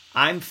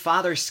I'm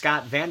Father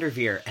Scott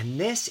Vanderveer, and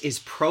this is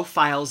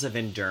Profiles of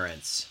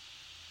Endurance.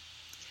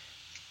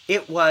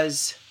 It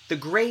was the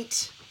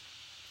great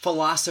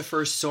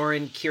philosopher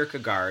Soren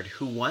Kierkegaard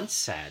who once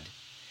said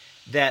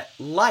that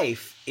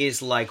life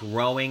is like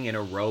rowing in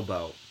a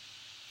rowboat.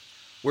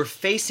 We're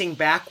facing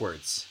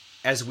backwards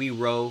as we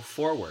row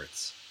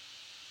forwards.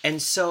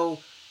 And so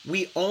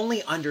we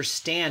only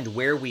understand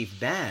where we've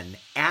been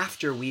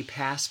after we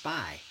pass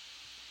by.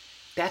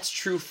 That's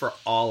true for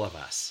all of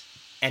us.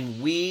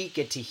 And we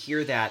get to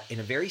hear that in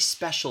a very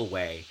special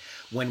way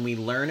when we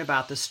learn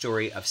about the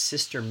story of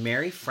Sister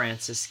Mary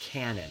Frances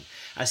Cannon,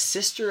 a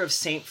sister of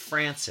St.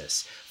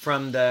 Francis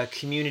from the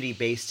community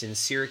based in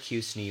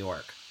Syracuse, New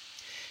York.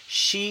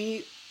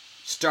 She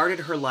started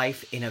her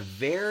life in a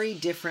very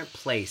different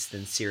place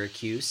than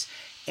Syracuse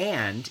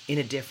and in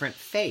a different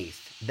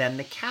faith than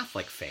the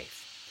Catholic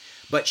faith.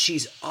 But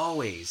she's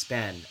always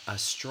been a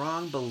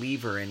strong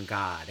believer in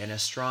God and a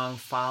strong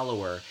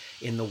follower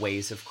in the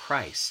ways of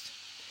Christ.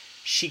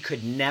 She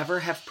could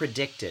never have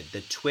predicted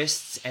the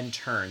twists and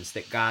turns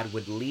that God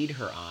would lead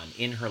her on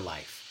in her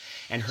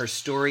life, and her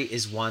story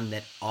is one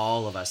that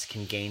all of us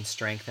can gain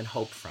strength and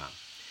hope from.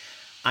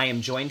 I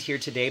am joined here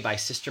today by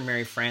Sister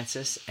Mary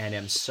Frances, and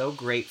am so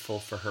grateful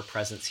for her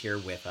presence here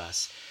with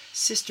us.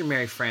 Sister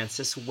Mary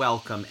Frances,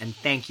 welcome, and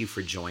thank you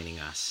for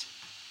joining us.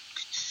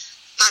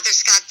 Father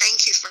Scott,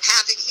 thank you for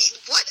having me.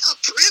 What a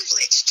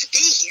privilege to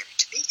be here,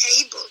 to be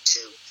able to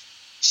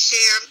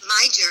share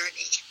my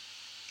journey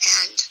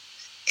and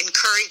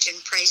encourage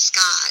and praise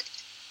God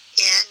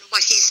in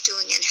what He's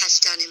doing and has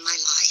done in my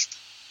life.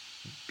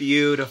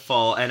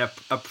 Beautiful, and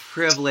a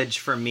privilege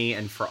for me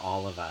and for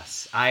all of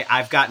us.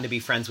 I've gotten to be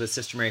friends with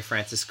Sister Mary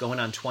Frances going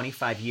on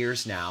 25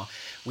 years now.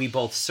 We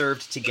both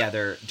served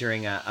together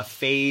during a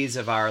phase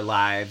of our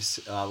lives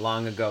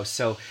long ago,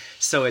 so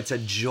it's a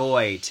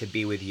joy to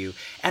be with you.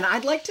 And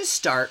I'd like to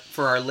start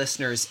for our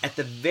listeners at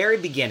the very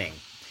beginning,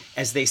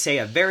 as they say,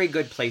 a very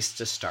good place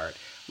to start.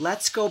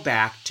 Let's go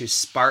back to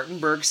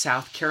Spartanburg,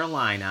 South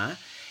Carolina,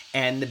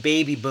 and the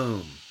baby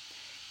boom.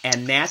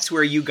 And that's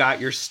where you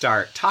got your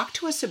start. Talk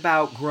to us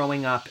about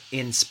growing up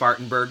in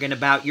Spartanburg and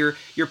about your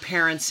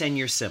parents and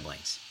your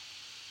siblings.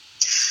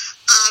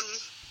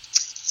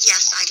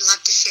 Yes, I'd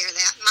love to share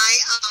that.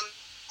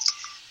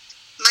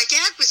 My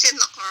dad was in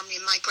the Army.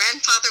 My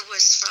grandfather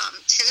was from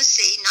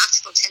Tennessee,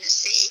 Knoxville,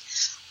 Tennessee.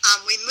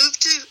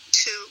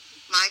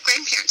 My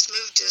grandparents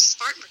moved to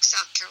Spartanburg,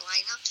 South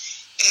Carolina,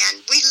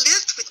 and we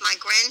lived with my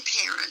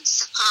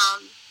grandparents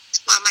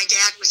while my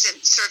dad was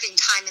serving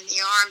time in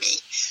the Army.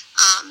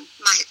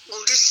 My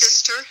older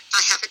sister,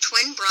 I have a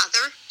twin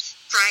brother,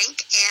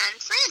 Frank,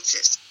 and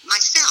Francis,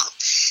 myself.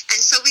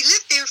 And so we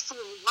lived there for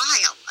a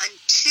while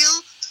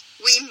until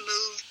we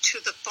moved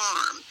to the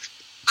farm.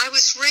 I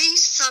was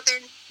raised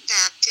Southern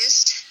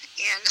Baptist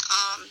in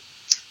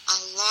a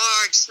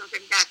large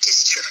Southern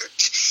Baptist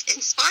church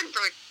in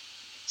Spartanburg,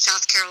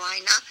 South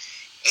Carolina.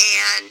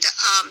 And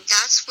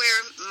that's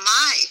where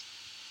my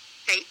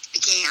faith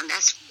began.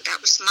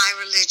 That was my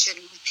religion.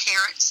 My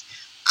parents,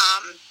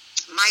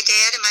 my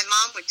dad and my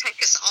mom would take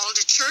us all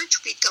to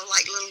church. We'd go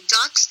like little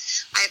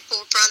ducks. I have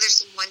 4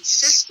 brothers and 1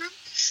 sister.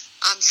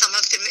 Some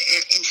of them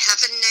are in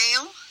heaven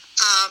now.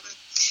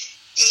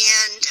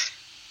 And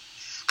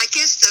I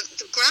guess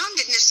the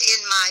groundedness in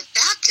my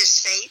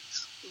Baptist faith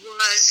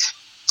was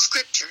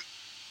Scripture.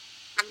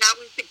 And that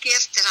was the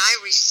gift that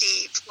I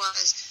received,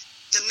 was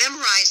the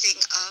memorizing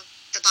of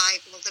the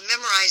Bible, the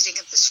memorizing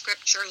of the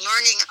Scripture,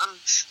 learning of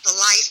the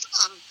life,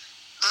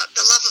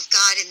 the love of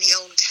God in the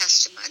Old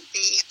Testament,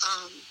 the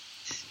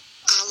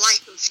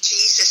life of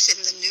Jesus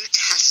in the New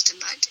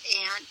Testament.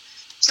 And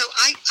so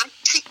I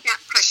take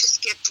that precious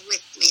gift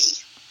with me.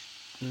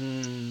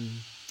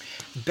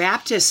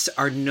 Baptists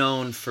are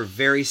known for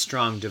very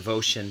strong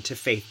devotion to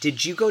faith.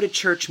 Did you go to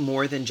church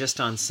more than just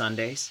on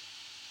Sundays?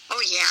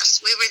 Oh,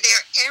 yes. We were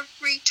there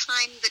every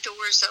time the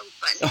doors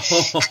opened.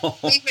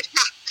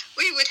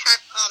 We would have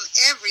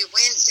every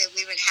Wednesday,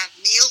 we would have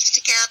meals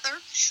together.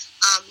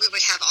 We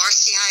would have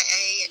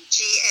RCIA and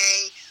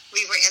GA.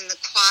 We were in the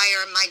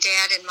choir. My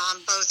dad and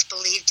mom both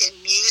believed in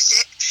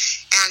music,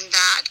 and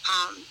that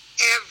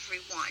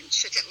everyone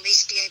should at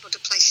least be able to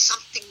play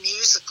something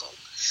musical,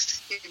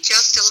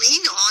 just to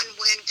lean on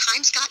when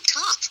times got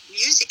tough.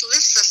 Music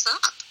lifts us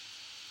up.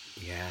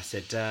 Yes,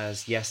 it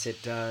does. Yes,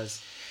 it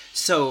does.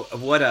 So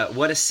what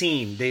a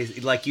scene. They,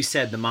 like you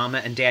said, the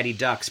mama and daddy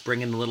ducks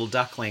bringing the little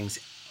ducklings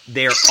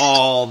there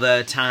all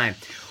the time.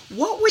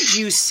 What would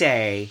you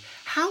say,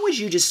 how would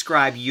you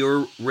describe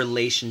your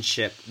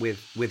relationship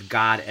with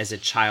God as a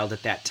child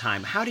at that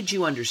time? How did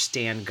you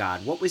understand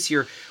God? What was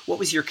your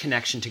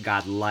connection to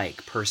God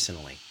like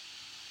personally?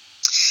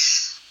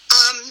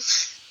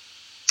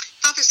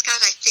 Father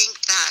Scott, I think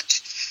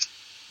that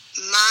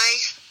my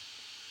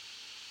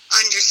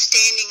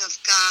understanding of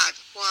God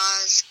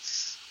was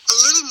a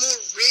little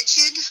more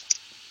rigid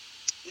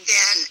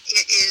than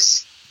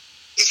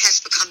it has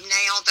become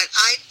now. But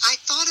I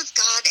thought of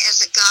God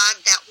as a God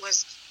that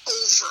was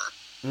over,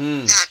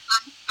 that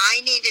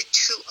I needed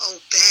to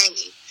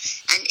obey.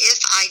 And if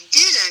I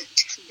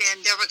didn't,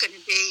 then there were going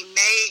to be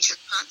major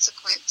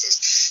consequences.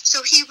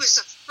 So he was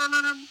a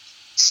firm,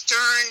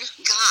 stern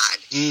God.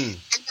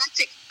 And that's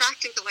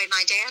exactly the way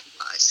my dad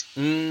was.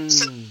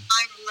 So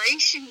my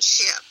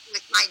relationship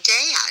with my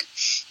dad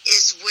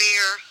is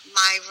where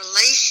my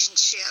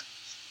relationship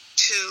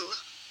to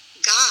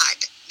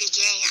God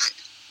began,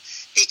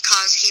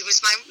 because he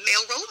was my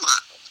male role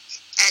model.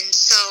 And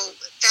so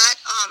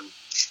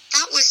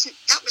that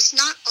was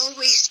not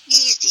always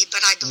easy,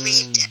 but I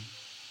believed it.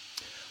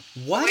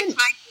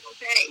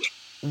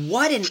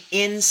 What an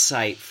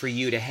insight for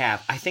you to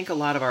have. I think a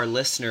lot of our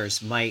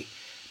listeners might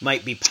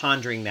be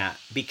pondering that,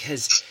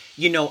 because,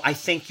 I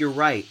think you're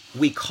right.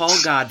 We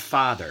call God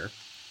Father,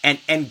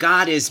 and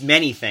God is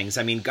many things.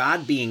 I mean,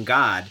 God being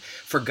God,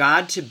 for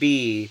God to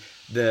be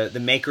the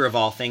maker of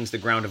all things, the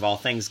ground of all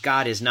things,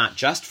 God is not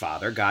just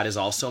Father. God is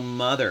also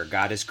Mother.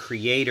 God is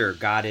Creator.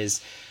 God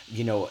is,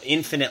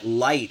 infinite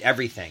light,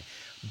 everything.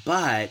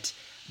 But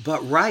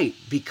right,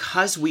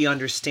 because we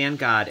understand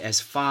God as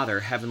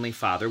Father, Heavenly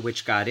Father,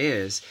 which God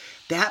is,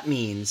 that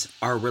means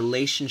our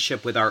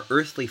relationship with our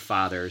earthly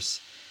fathers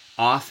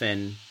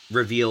often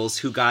reveals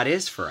who God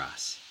is for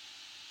us.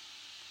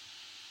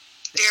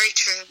 Very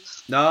true.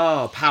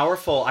 Oh,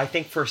 powerful. I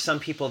think for some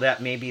people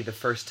that may be the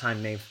first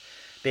time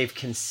they've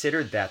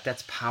considered that.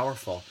 That's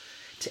powerful.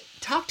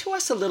 Talk to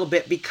us a little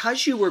bit,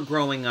 because you were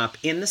growing up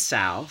in the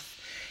South,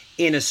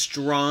 in a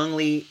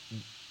strongly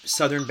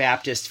Southern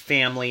Baptist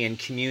family and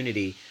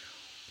community.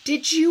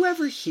 Did you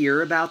ever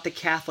hear about the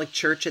Catholic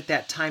Church at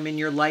that time in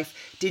your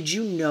life? Did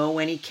you know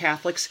any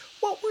Catholics?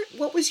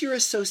 What was your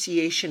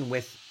association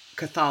with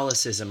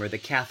Catholicism or the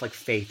Catholic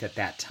faith at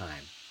that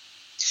time?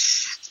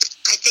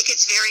 I think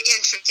it's very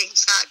interesting,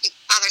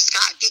 Father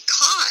Scott,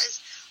 because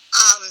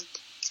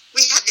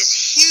we had this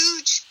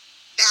huge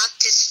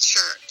Baptist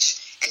church,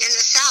 and in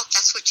the South,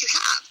 that's what you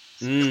have.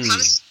 The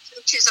Protestant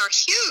churches are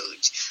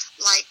huge,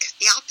 like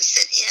the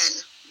opposite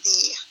in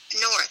the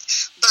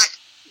North. But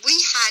we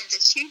had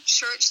this huge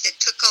church that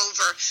took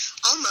over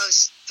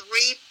almost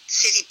 3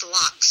 city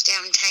blocks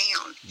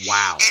downtown.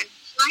 Wow. And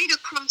right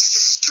across the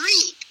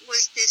street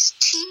was this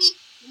teeny,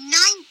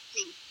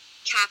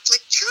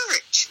 Catholic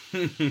church.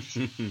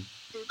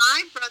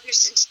 My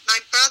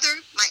brother,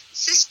 my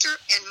sister,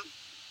 and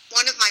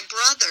one of my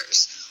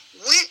brothers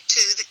went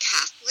to the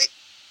Catholic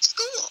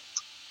school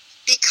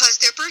because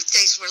their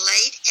birthdays were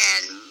late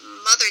and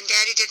Mother and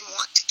Daddy didn't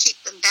want to keep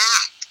them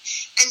back.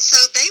 And so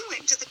they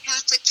went to the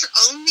Catholic church,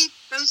 only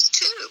those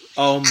two.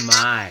 Oh, and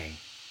my.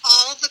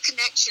 All the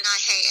connection I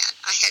had.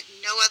 I had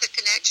no other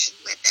connection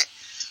with it.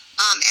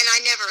 And I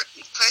never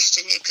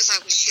questioned it because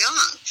I was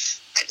young.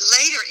 But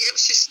later, it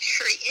was just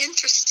very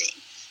interesting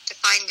to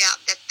find out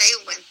that they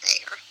went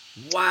there.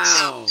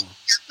 Wow. So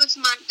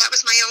that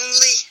was my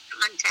only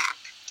contact.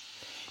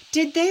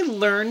 Did they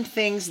learn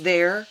things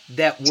there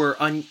that were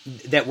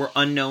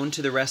unknown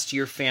to the rest of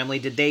your family?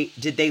 Did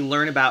they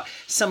learn about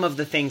some of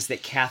the things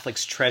that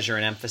Catholics treasure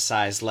and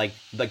emphasize, like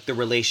the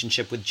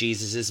relationship with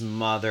Jesus'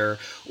 mother,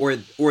 or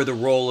the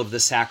role of the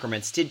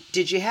sacraments?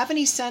 Did you have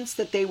any sense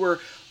that they were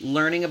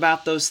learning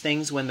about those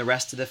things when the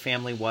rest of the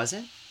family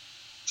wasn't?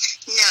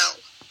 No.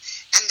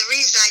 And the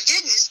reason I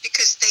didn't is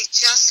because they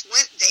just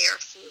went there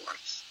for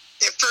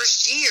their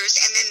first years,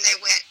 and then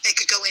they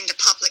could go into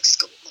public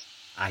school.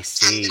 I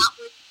see. And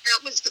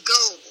that was the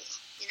goal.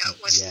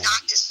 It was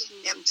not to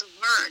send them to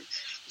learn,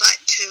 but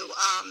to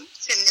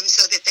send them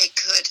so that they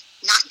could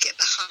not get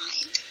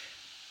behind.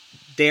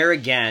 There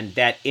again,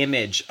 that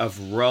image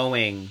of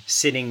rowing,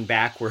 sitting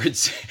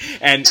backwards,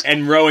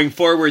 and rowing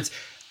forwards.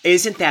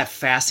 Isn't that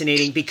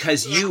fascinating?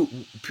 Because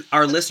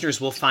our listeners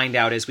will find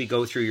out as we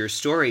go through your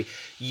story,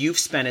 you've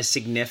spent a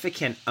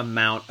significant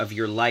amount of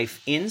your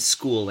life in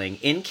schooling,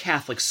 in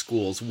Catholic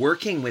schools,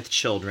 working with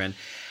children.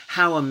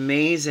 How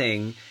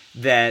amazing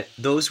that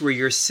those were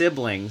your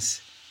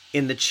siblings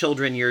in the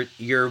children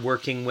you're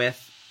working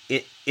with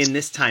in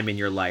this time in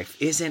your life.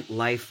 Isn't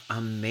life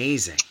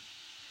amazing?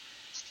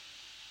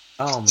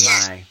 Oh, my.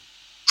 Yeah,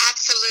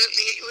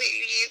 absolutely.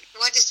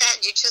 What is that?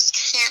 You just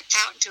can't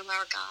outdo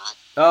our God.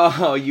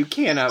 Oh, you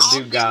can't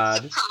outdo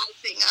God.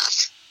 Surprising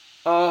us.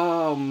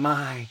 Oh,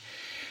 my.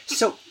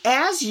 So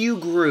as you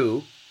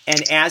grew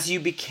and as you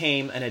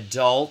became an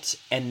adult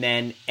and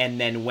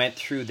then went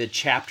through the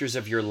chapters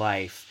of your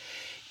life,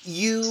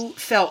 you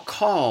felt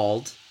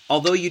called,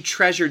 although you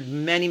treasured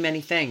many, many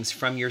things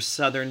from your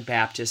Southern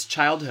Baptist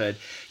childhood,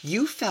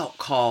 you felt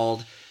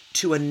called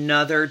to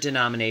another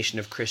denomination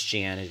of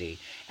Christianity.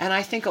 And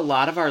I think a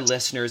lot of our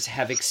listeners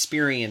have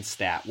experienced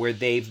that, where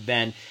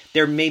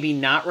they're maybe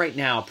not right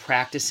now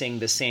practicing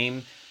the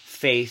same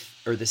faith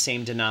or the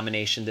same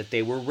denomination that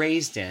they were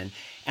raised in.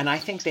 And I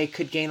think they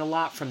could gain a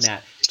lot from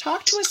that.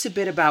 Talk to us a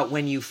bit about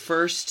when you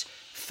first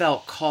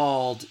felt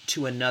called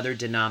to another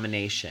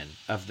denomination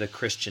of the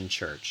Christian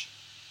church.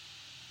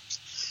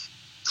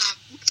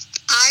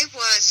 I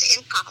was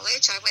in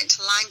college. I went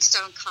to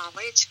Limestone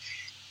College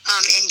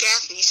in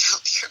Gaffney,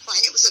 South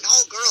Carolina. It was an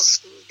all-girls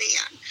school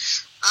then.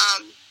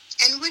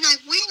 And when I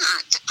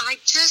went, I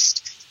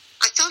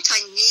felt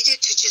I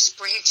needed to just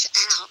branch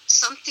out.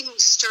 Something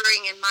was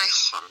stirring in my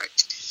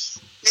heart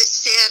that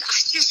said,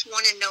 I just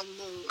want to know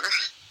more.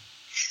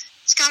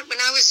 Scott, when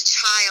I was a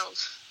child,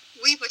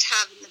 we would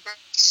have in the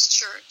Baptist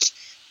church,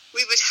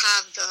 we would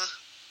have the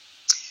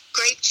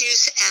grape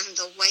juice and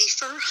the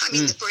wafer,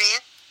 the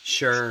bread.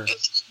 Sure. And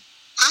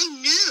I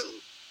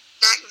knew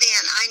back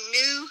then,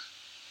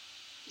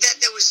 that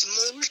there was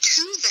more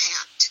to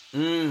that.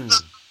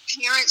 But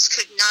parents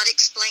could not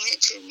explain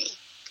it to me.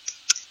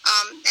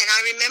 And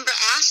I remember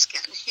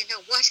asking,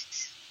 what,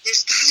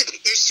 there's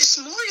just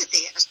more to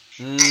this.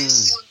 And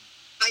so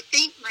I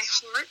think my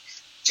heart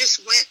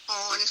just went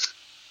on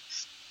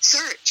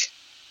search.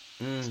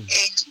 And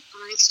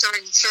I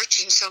started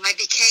searching. So I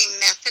became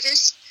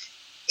Methodist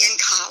in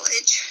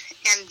college.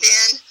 And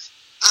then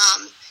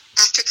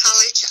after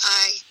college,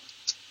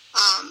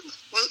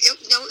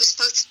 it was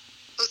both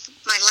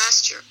my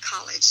last year of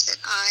college that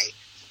I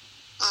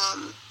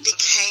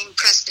became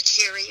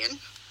Presbyterian,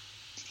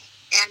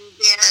 and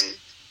then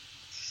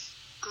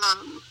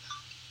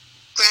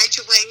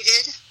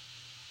graduated,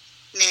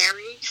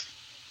 married,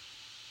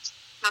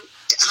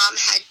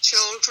 had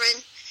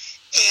children,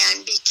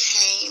 and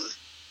became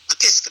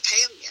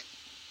Episcopalian.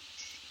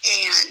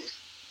 And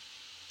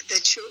the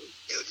children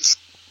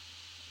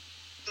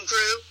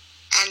grew,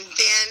 and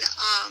then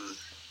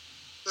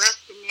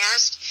left the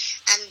nest,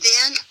 and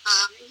then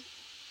I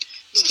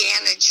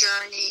began a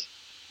journey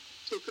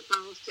to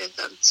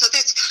Catholicism. So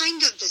that's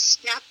kind of the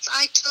steps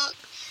I took,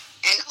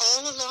 and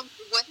all along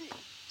the way,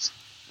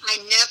 I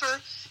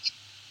never,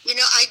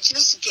 I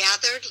just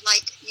gathered,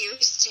 like you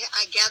said,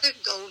 I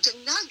gathered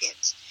golden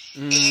nuggets,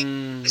 and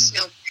there was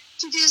no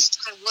prejudice.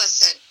 I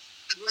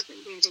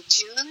wasn't there to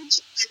judge.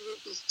 I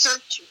was a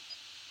searcher.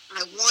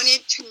 I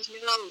wanted to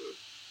know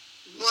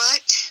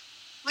what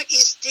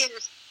is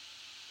this?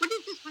 What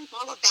is this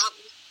all about?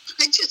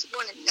 I just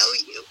want to know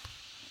you.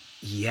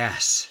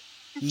 Yes.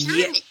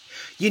 Yeah.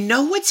 You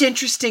know what's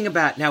interesting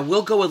about, now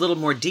we'll go a little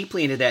more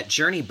deeply into that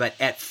journey, but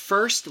at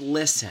first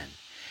listen,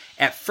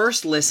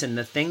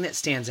 the thing that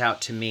stands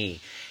out to me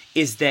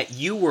is that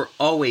you were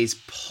always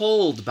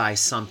pulled by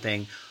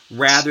something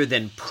rather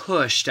than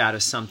pushed out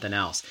of something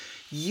else.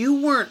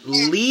 You weren't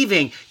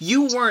leaving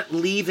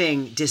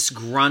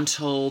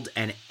disgruntled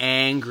and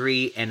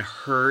angry and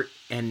hurt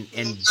and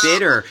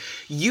bitter.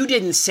 You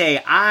didn't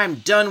say, I'm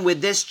done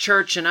with this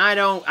church and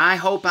I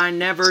hope I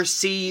never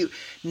see you.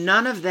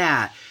 None of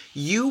that.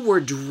 You were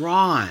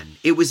drawn.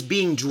 It was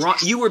being drawn.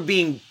 You were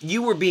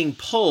being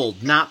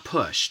pulled, not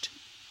pushed.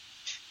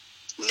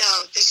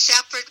 No, the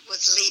shepherd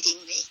was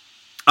leading me.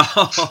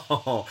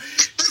 Oh,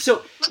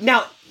 so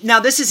now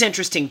this is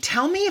interesting.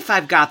 Tell me if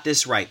I've got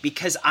this right,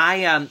 because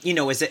I,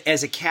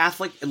 as a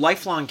Catholic,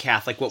 lifelong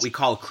Catholic, what we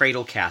call a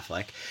cradle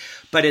Catholic,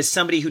 but as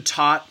somebody who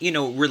taught,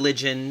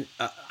 religion,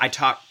 I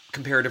taught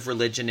comparative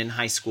religion in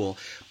high school.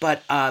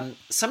 But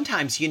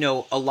sometimes,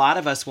 a lot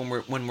of us, when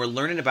we're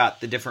learning about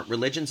the different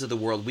religions of the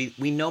world,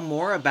 we know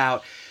more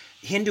about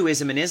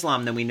Hinduism and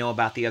Islam than we know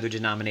about the other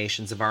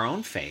denominations of our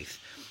own faith.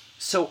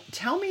 So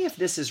tell me if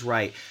this is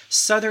right.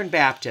 Southern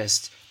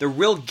Baptists, the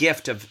real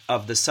gift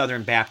of the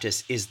Southern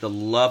Baptists is the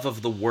love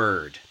of the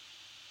Word.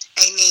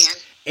 Amen.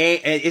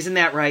 Isn't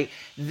that right?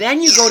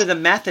 Then you go to the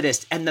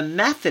Methodists, and the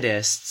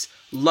Methodists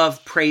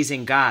love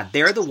praising God.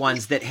 They're the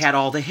ones that had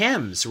all the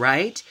hymns,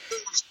 right?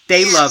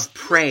 They love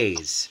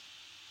praise.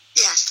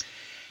 Yes.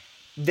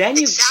 Then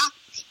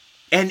exactly.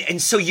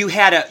 And so you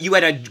had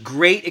a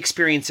great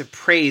experience of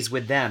praise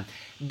with them.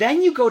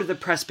 Then you go to the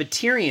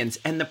Presbyterians,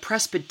 and the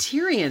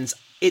Presbyterians,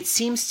 it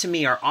seems to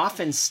me, are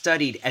often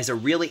studied as a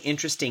really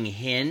interesting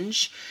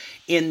hinge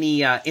in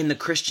the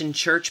Christian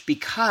church,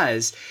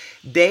 because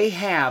they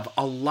have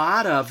a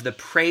lot of the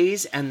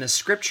praise and the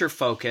scripture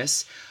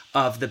focus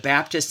of the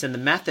Baptists and the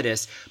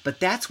Methodists, but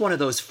that's one of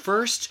those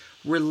first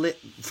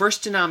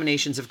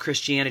denominations of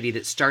Christianity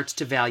that starts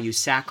to value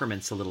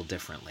sacraments a little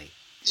differently.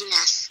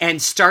 Yes.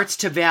 And starts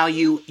to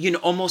value,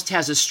 almost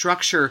has a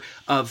structure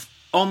of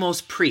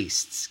almost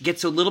priests,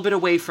 gets a little bit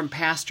away from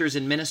pastors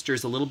and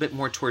ministers, a little bit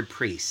more toward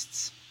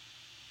priests.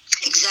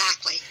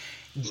 Exactly.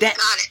 You got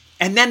it.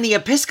 And then the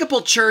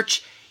Episcopal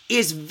Church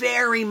is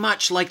very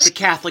much like the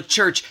Catholic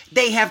Church.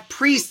 They have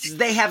priests,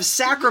 they have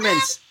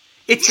sacraments.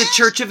 It's the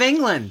Church of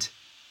England.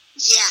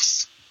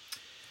 Yes.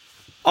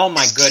 Oh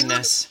my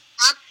goodness.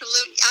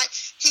 Absolutely.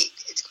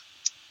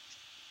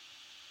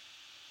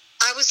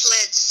 I was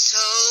led so,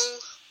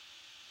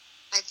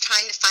 I'm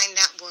trying to find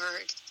that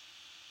word.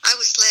 I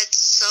was led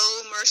so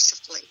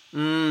mercifully,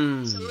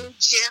 so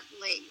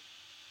gently,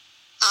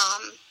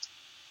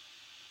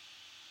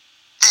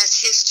 as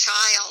his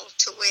child,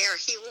 to where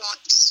he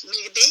wants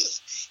me to be.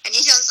 And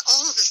he does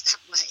all of us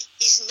that way.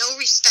 He's no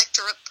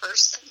respecter of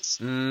persons.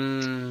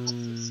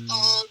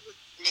 All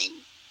the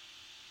same.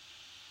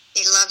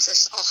 He loves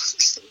us all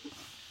the same.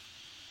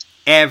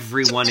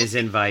 Everyone is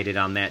invited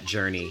on that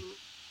journey.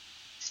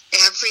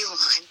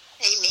 Everyone.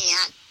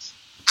 Amen.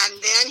 And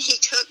then he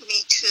took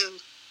me to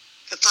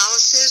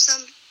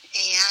Catholicism,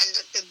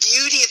 and the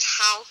beauty of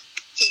how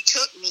he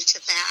took me to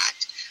that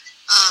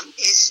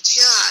it's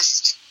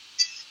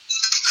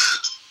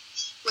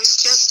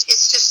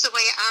just the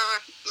way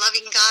our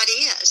loving God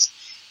is.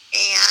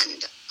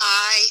 And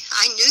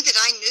I knew that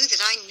I knew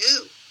that I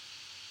knew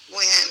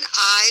when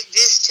I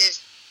visited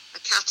a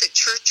Catholic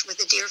church with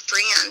a dear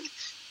friend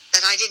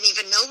that I didn't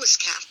even know was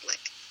Catholic.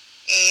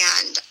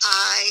 And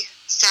I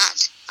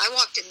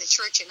walked in the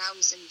church and I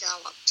was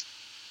enveloped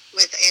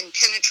and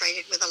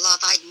penetrated with a love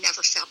I'd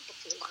never felt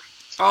before.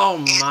 Oh,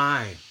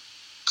 my.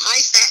 I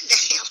sat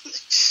down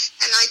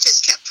and I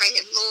just kept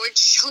praying, Lord,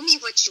 show me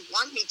what you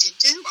want me to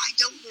do. I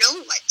don't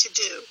know what to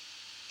do.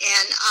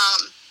 And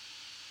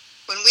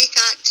when we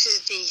got to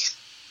the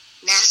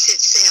Mass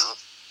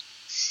itself,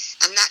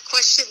 and that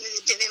question that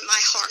had been in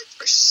my heart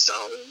for so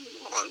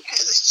long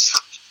as a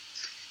child,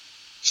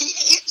 he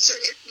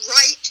answered it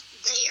right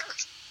there.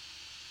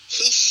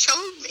 He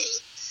showed me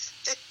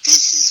that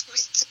this is what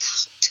it's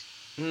about.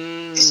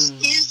 This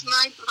is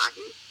my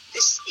body.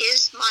 This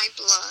is my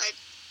blood.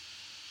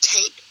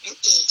 Take and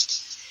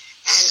eat.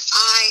 And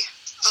I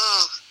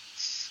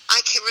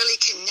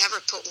can never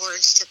put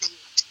words to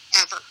that,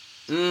 ever.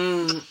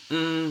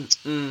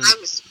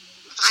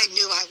 I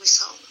knew I was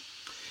home.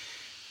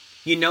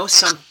 You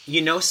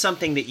know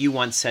something that you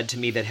once said to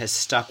me that has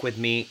stuck with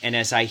me, and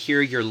as I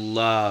hear your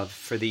love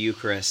for the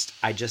Eucharist,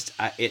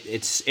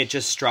 it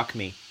just struck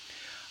me.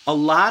 A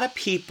lot of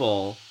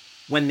people,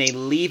 when they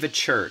leave a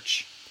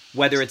church,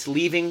 whether it's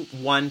leaving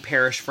one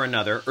parish for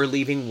another or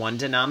leaving one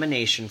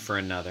denomination for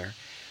another,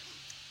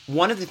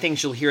 one of the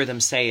things you'll hear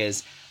them say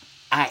is,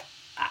 I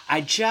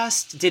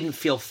just didn't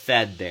feel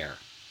fed there.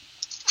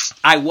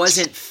 I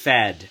wasn't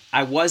fed,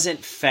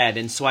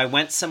 and so I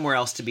went somewhere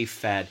else to be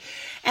fed.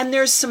 And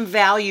there's some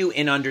value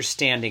in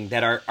understanding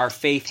that our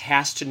faith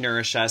has to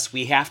nourish us.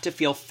 We have to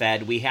feel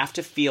fed. We have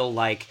to feel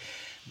like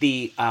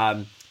the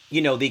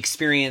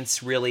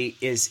experience really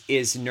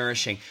is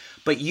nourishing.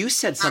 But you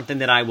said something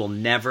that I will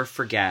never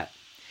forget.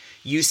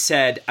 You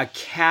said a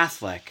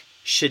Catholic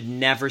should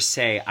never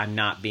say, I'm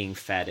not being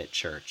fed at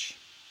church.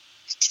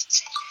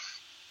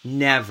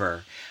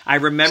 Never. I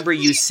remember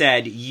you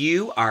said,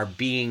 you are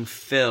being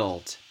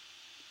filled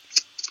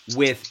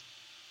with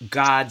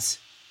God's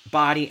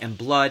body and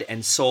blood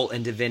and soul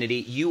and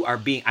divinity.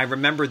 I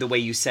remember the way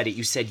you said it.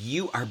 You said,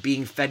 you are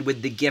being fed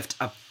with the gift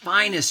of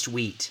finest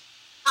wheat.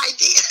 I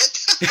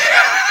did.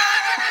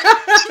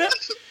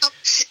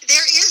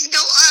 There is no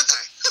other.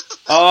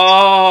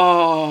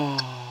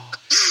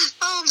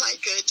 Oh my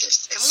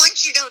goodness. And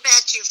once you know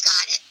that, you've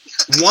got it.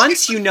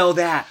 Once you know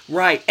that,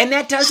 right. And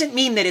that doesn't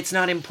mean that it's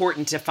not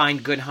important to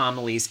find good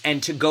homilies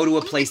and to go to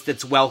a place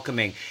that's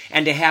welcoming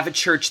and to have a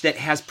church that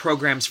has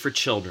programs for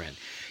children.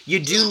 You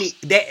do need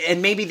that,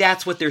 and maybe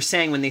that's what they're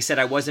saying when they said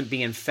I wasn't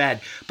being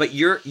fed. But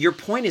your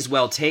point is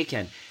well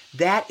taken.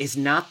 That is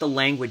not the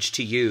language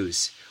to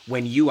use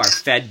when you are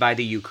fed by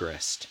the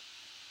Eucharist.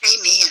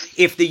 Amen.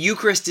 If the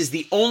Eucharist is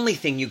the only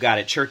thing you got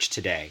at church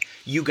today,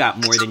 you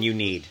got more than you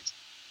need.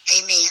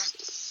 Amen.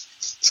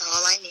 That's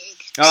all I need.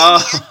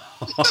 Oh.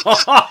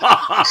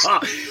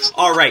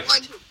 All right.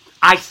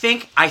 I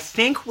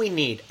think we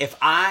need, if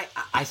I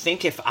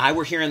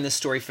were hearing this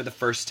story for the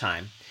first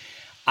time,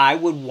 I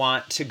would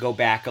want to go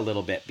back a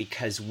little bit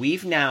because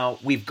we've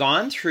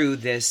gone through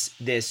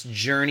this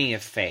journey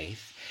of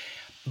faith,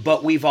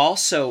 but we've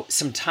also,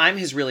 some time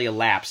has really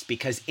elapsed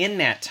because in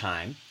that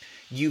time,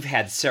 you've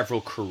had several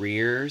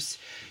careers,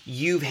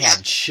 you've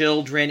had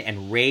children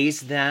and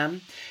raised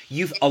them,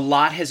 a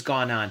lot has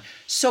gone on.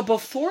 So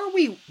before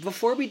we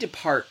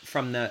depart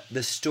from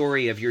the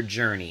story of your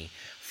journey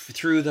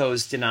through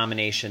those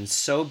denominations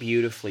so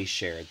beautifully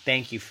shared,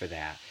 thank you for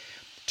that.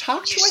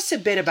 Talk to us a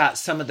bit about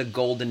some of the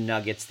golden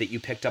nuggets that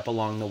you picked up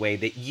along the way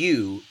that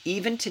you,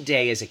 even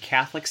today as a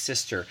Catholic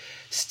sister,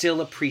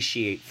 still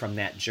appreciate from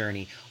that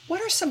journey.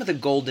 What are some of the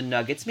golden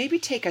nuggets? Maybe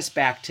take us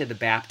back to the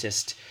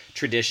Baptist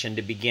tradition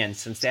to begin,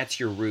 since that's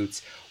your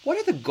roots. What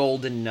are the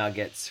golden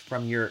nuggets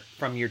from your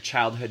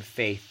childhood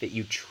faith that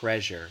you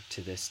treasure to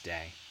this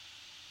day?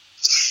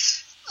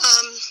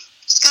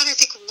 Scott,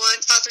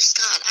 Father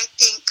Scott, I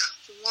think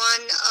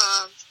one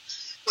of,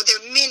 well, there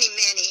are many,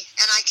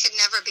 and I can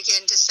never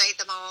begin to say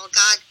them all.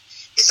 God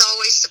is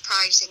always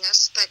surprising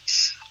us, but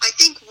I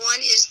think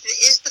one is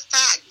the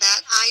fact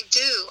that I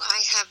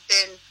have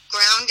been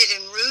grounded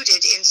and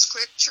rooted in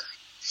Scripture.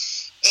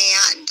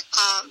 And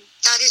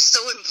that is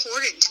so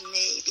important to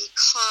me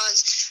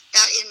because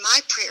that in my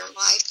prayer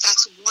life,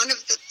 that's one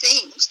of the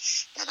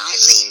things that I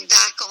lean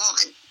back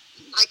on.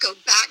 I go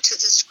back to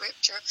the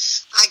Scripture.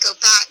 I go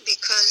back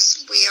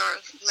because we are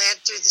led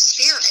through the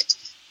Spirit,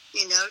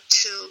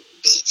 to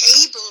be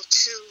able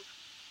to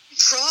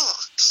draw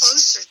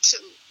closer to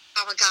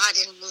our God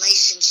in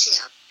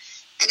relationship.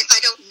 And if I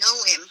don't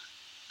know Him,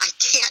 I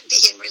can't be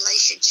in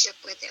relationship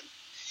with Him.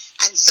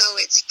 And so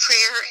it's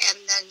prayer and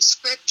then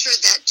Scripture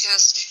that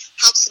just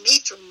helps me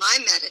through my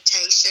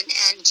meditation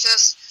and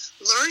just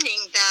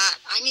learning that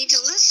I need to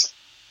listen.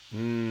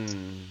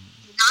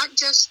 Not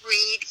just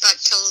read, but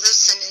to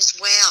listen as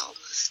well,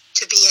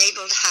 to be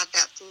able to have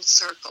that full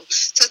circle.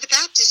 So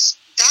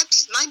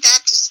my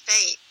Baptist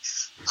faith,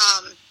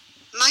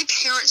 my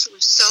parents were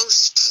so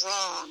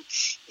strong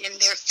in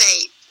their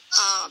faith.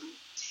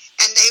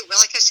 And they,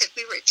 like I said,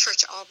 we were at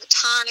church all the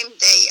time.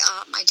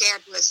 My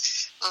dad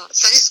was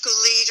Sunday school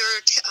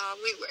leader.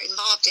 We were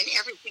involved in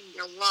everything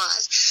there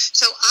was.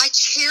 So I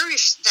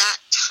cherish that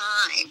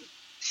time.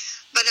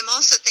 But I'm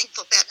also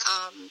thankful that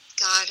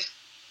God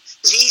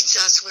leads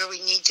us where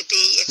we need to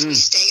be if we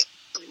stay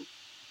open.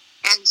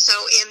 And so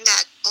in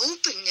that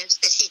openness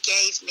that he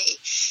gave me,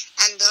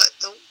 and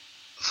the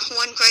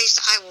one grace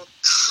I will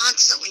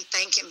constantly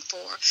thank him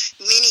for,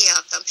 many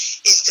of them,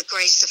 is the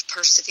grace of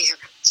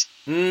perseverance.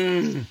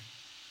 And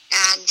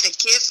to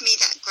give me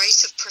that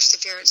grace of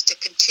perseverance to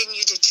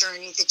continue to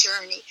journey the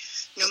journey,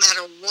 no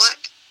matter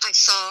what I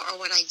saw or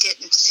what I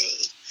didn't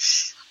see.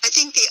 I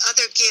think the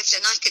other gift,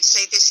 and I could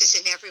say this is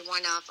in every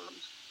one of them,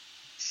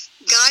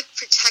 God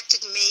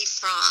protected me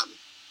from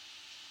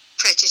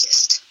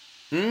prejudice.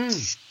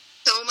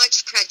 So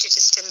much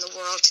prejudice in the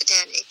world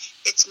today.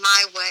 It's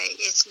my way.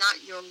 It's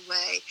not your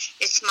way.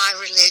 It's my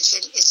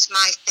religion. It's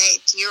my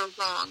faith. You're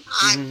wrong.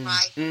 I'm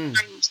right. I'm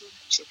right.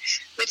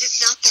 But it's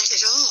not that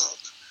at all.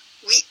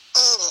 We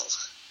all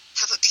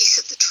have a piece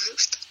of the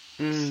truth.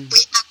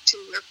 We have to.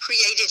 We're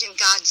created in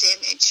God's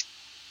image.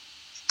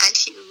 And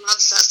he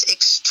loves us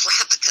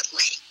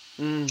extravagantly.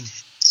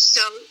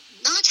 So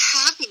not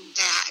having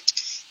that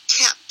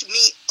kept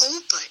me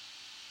open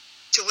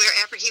to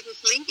wherever he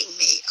was leading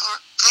me. Or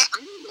I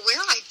don't know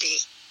where I'd be.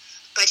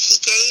 But he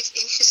gave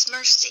in his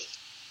mercy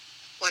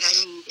what I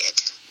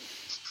needed.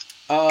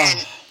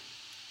 Oh.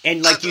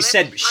 And like you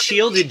said,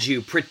 shielded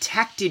you,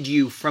 protected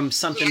you from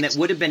something that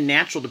would have been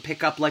natural to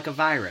pick up like a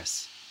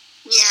virus.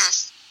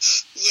 Yes.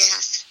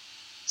 Yes.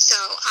 So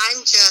I'm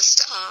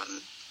just,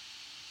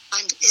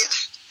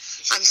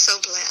 I'm so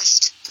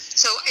blessed.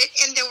 So,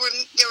 and there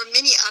were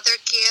many other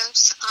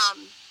gifts,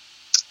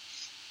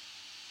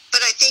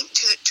 but I think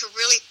to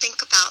really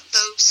think about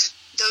those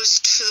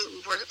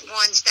two were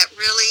ones that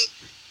really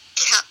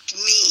kept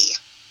me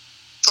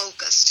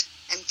focused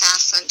and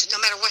fastened, no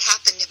matter what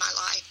happened in my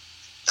life.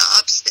 The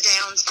ups, the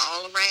downs, the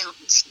all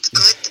arounds, the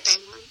good, the bad.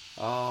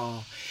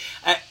 Oh,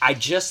 I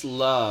just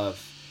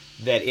love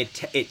that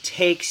it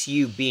takes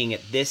you being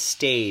at this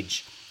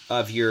stage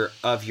of your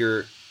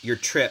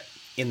trip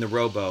in the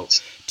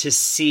rowboat to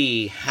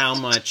see how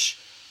much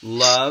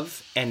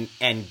love and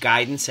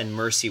guidance and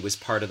mercy was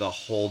part of the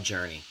whole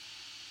journey.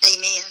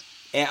 Amen.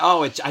 And,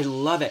 I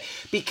love it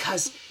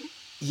because,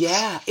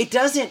 it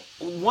doesn't.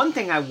 One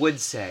thing I would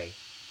say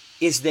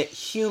is that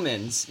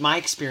humans, my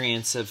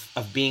experience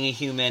of being a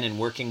human and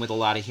working with a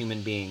lot of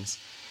human beings,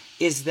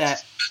 is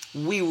that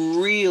we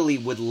really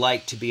would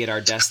like to be at our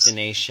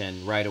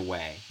destination right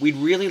away. We'd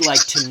really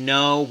like to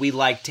know. We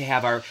like to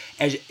have our,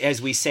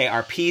 as we say,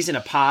 our peas in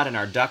a pod and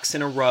our ducks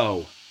in a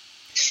row.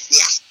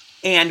 Yes.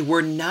 And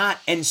we're not.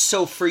 And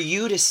so for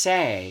you to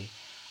say,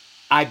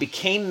 I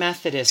became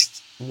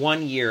Methodist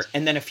one year,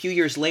 and then a few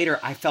years later,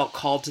 I felt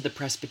called to the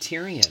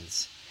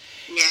Presbyterians.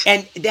 Yeah.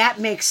 And that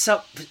makes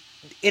up...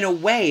 In a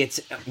way, it's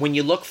when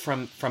you look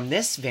from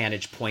this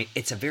vantage point,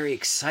 it's a very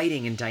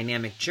exciting and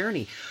dynamic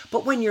journey.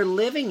 But when you're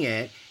living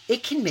it,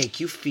 it can make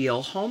you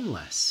feel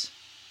homeless.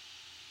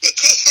 It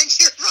can.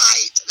 You're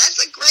right.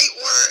 That's a great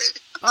word.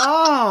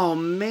 Oh,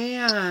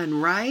 man,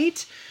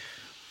 right?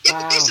 Yeah,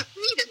 wow. But there's a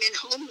freedom in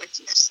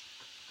homelessness.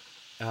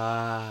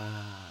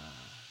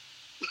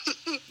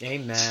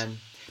 Amen.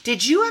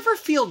 Did you ever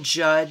feel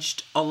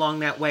judged along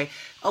that way?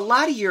 A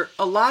lot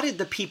of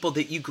the people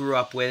that you grew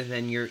up with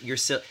and your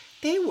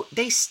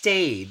they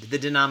stayed the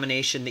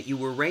denomination that you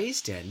were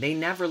raised in. They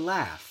never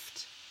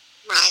left.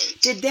 Right.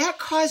 Did that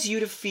cause you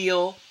to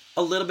feel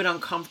a little bit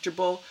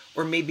uncomfortable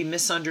or maybe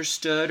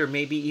misunderstood or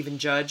maybe even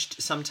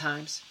judged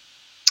sometimes?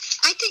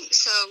 I think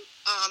so.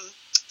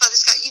 Father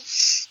Scott,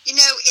 you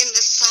know, in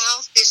the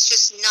South, there's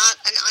just not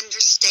an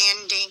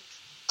understanding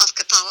of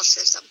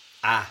Catholicism.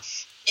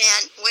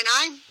 And when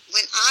I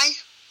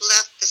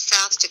left the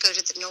South to go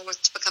to the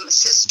North to become a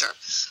sister,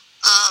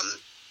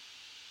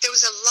 there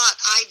was a lot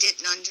I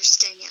didn't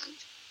understand,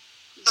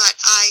 but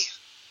I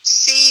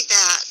see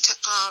that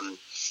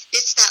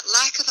it's that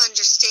lack of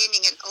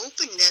understanding and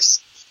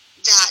openness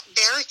that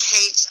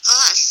barricades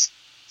us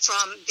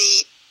from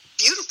the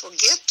beautiful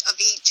gift of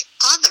each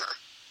other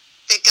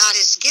that God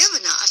has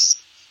given us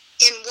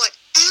in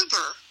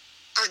whatever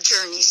our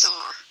journeys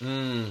are.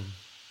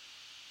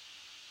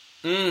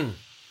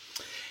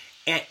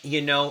 And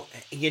you know,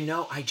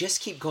 I just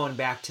keep going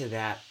back to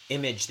that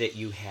image that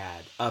you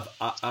had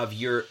of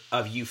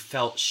you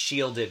felt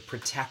shielded,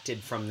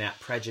 protected from that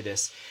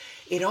prejudice.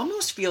 It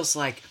almost feels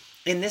like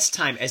in this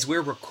time, as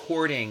we're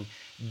recording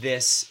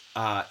this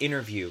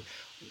interview,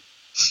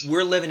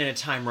 we're living in a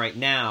time right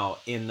now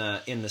in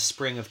the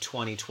spring of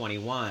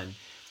 2021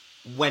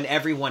 when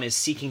everyone is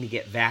seeking to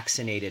get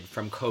vaccinated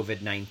from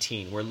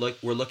COVID-19.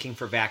 We're looking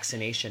for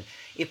vaccination.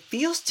 It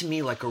feels to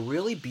me like a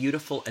really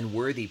beautiful and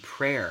worthy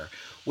prayer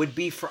would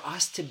be for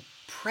us to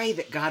pray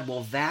that God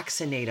will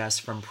vaccinate us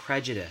from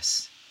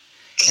prejudice.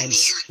 Amen.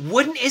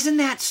 And isn't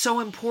that so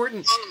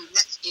important? Oh,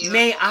 that's beautiful.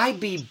 May I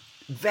be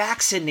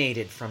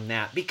vaccinated from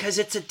that because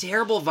it's a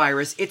terrible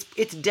virus.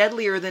 It's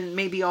deadlier than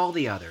maybe all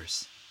the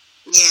others.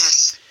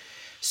 Yes.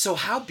 So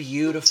how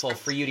beautiful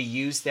for you to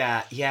use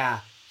that. Yeah.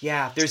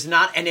 If there's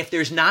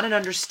not an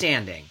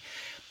understanding,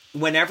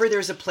 whenever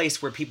there's a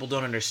place where people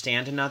don't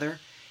understand another,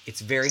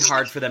 it's very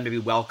hard for them to be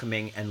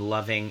welcoming and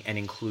loving and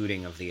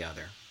including of the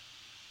other.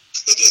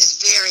 It is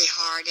very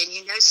hard. And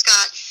you know,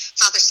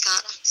 Father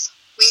Scott,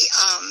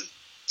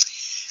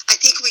 I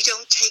think we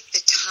don't take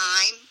the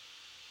time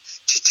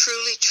to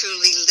truly,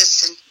 truly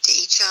listen to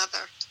each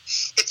other.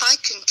 If I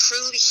can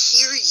truly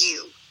hear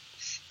you,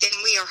 then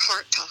we are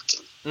heart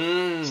talking.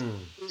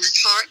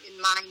 Heart and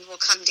mind will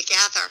come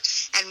together,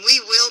 and we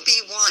will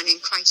be one in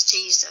Christ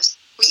Jesus.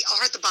 We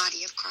are the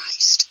body of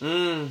Christ.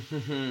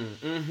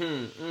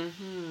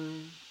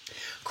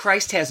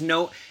 Christ has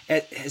no,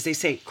 as they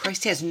say,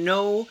 Christ has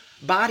no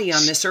body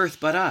on this earth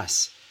but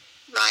us.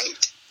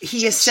 Right.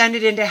 He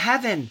ascended into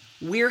heaven.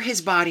 We're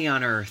his body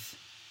on earth.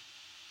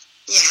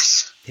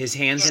 Yes. His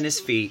hands and his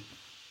feet.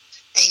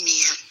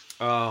 Amen.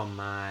 Oh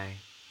my.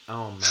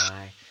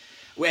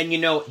 And you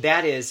know,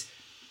 that is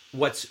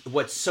what's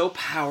so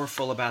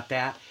powerful about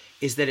that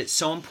is that it's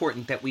so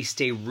important that we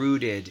stay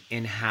rooted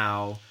in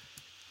how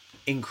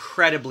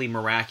incredibly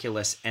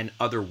miraculous and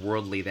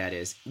otherworldly that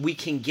is. We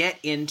can get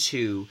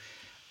into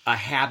a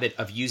habit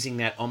of using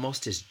that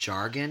almost as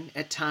jargon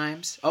at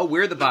times. Oh,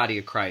 we're the body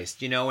of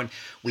Christ, and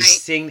we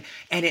sing,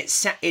 and it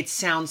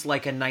sounds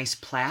like a nice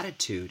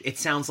platitude. It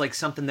sounds like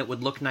something that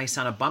would look nice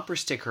on a bumper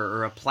sticker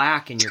or a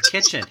plaque in your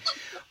kitchen.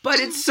 But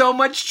it's so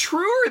much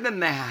truer than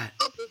that.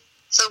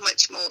 So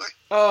much more.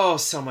 Oh,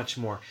 so much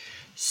more.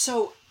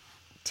 So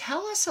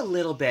tell us a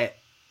little bit.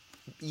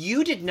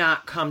 You did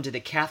not come to the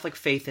Catholic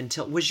faith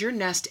until, was your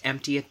nest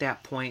empty at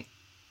that point?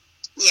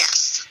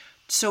 Yes.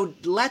 So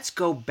let's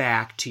go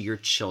back to your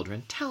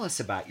children. Tell us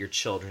about your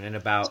children and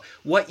about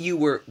what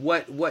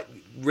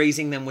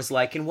raising them was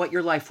like and what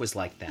your life was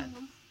like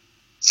then.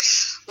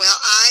 Well,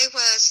 I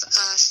was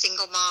a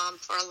single mom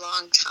for a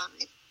long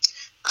time.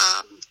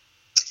 I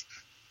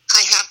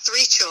have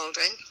 3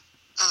 children.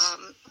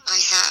 I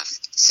have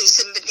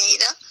Susan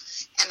Benita,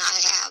 and I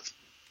have,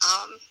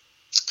 I'm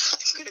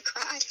going to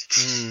cry,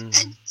 and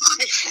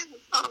I have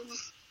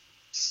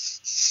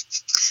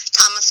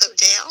Thomas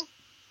O'Dell,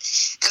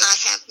 and I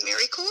have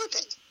Mary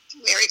Corbin.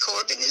 Mary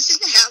Corbin is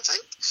in heaven.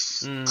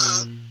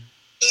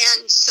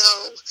 And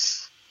so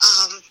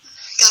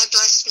God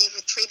blessed me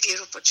with 3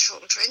 beautiful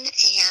children,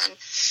 and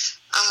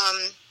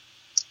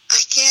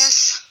I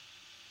guess,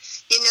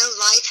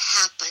 life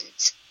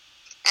happened,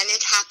 and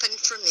it happened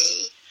for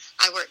me.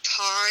 I worked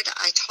hard.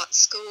 I taught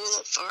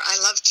school. I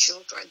love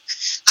children.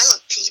 I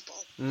love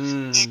people.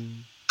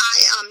 And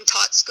I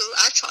taught school.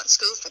 I taught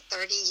school for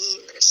 30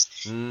 years,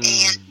 and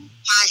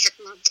I have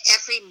loved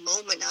every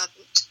moment of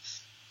it.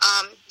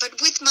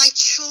 But with my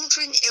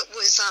children, it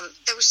was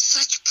there was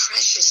such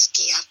precious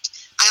gift.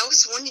 I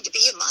always wanted to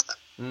be a mother.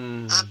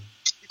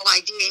 No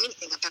idea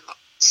anything about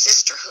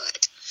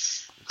sisterhood.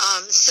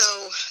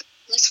 So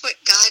that's what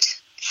God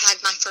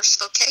had my first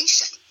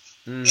vocation,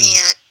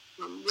 and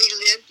we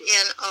lived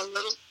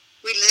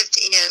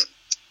in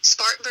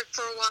Spartanburg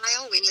for a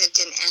while. We lived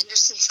in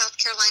Anderson, South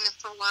Carolina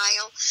for a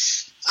while.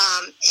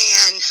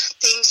 And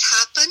things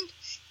happened,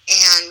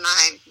 and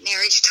my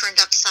marriage turned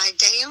upside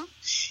down,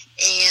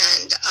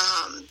 and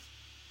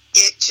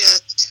it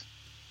just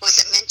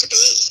wasn't meant to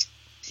be.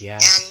 Yeah.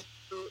 And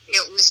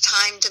it was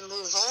time to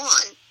move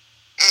on.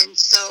 And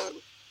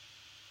so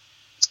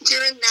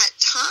during that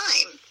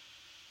time,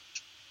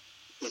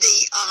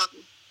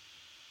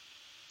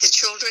 the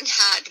children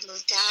had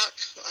moved out.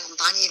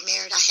 Bonnie had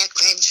married. I had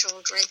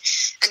grandchildren.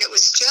 And it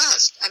was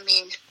just,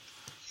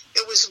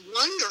 it was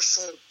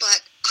wonderful,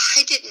 but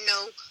I didn't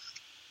know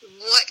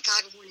what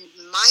God wanted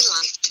my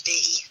life to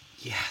be.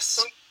 Yes.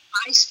 What am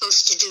I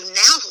supposed to do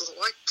now,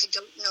 Lord? I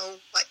don't know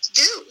what to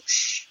do.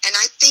 And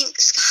I think,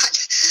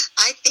 Scott,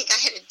 I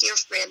had a dear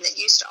friend that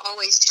used to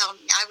always tell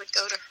me, I would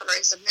go to her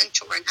as a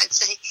mentor, and I'd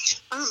say,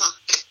 Irma,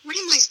 what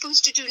am I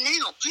supposed to do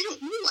now? I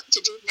don't know what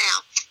to do now.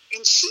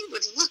 And she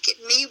would look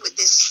at me with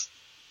this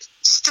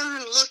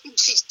stern look, and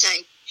she'd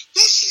say,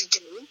 yes, you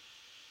do.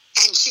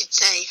 And she'd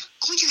say,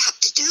 all you have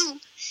to do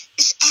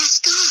is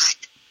ask God.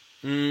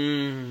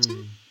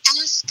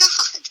 Ask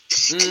God.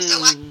 And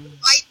so I go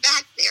right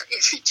back there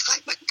every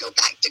time I go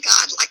back to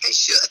God like I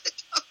should.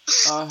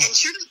 And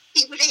sure,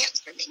 he would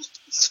answer me.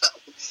 So,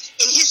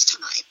 in his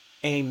time.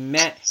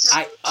 Amen.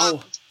 So,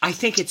 I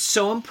think it's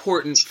so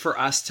important for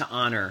us to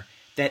honor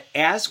that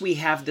as we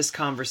have this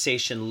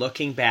conversation,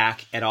 looking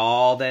back at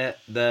all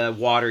the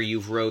water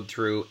you've rode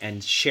through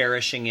and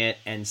cherishing it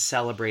and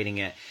celebrating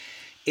it,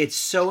 it's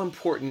so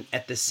important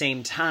at the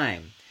same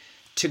time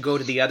to go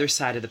to the other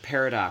side of the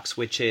paradox,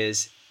 which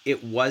is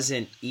it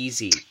wasn't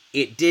easy.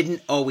 It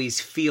didn't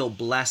always feel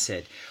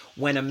blessed.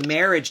 When a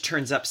marriage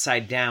turns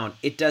upside down,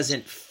 it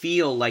doesn't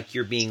feel like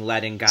you're being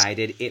led and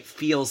guided. It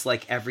feels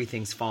like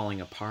everything's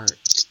falling apart.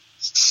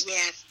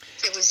 Yes,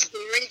 it was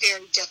very,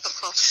 very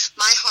difficult.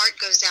 My heart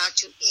goes out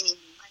to any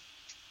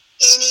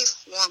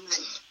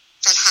woman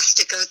that has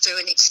to go through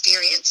and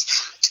experience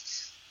that.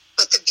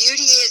 But the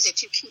beauty is,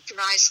 if you keep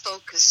your eyes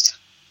focused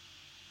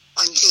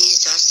on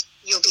Jesus,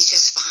 you'll be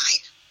just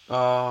fine.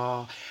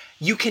 Oh,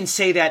 you can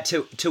say that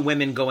to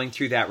women going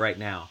through that right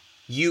now.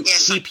 You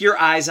yes, keep your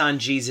eyes on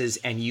Jesus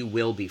and you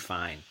will be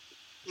fine.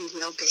 You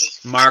will be.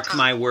 Mark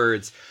my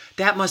words.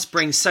 That must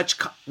bring such...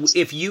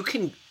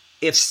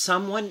 If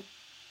someone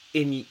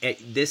at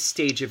this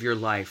stage of your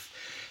life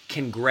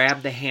can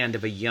grab the hand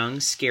of a young,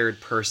 scared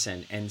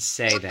person and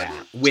say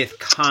that with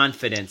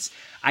confidence,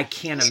 I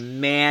can't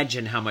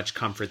imagine how much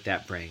comfort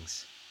that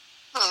brings.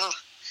 Oh,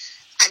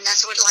 and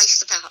that's what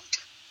life's about.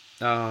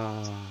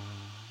 Oh,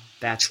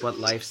 that's what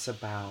life's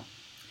about.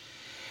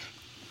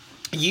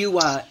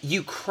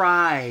 You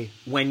cry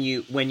when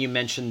you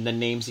mention the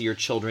names of your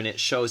children. It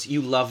shows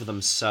you love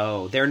them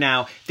so. They're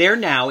now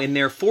in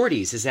their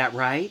 40s. Is that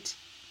right?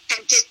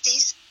 And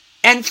 50s.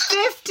 And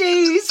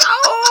 50s.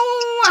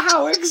 Oh,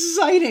 how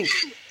exciting!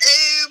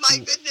 Oh my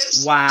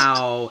goodness!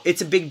 Wow,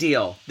 it's a big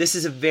deal. This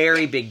is a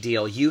very big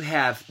deal.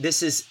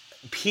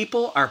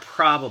 People are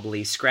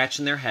probably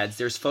scratching their heads.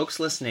 There's folks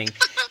listening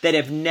that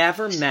have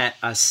never met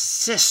a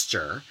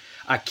sister.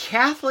 A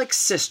Catholic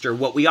sister,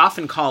 what we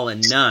often call a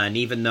nun,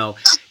 even though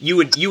you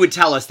would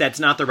tell us that's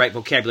not the right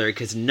vocabulary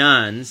because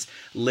nuns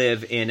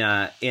live in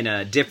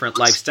a different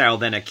lifestyle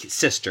than a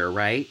sister,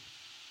 right?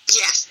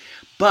 Yes.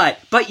 But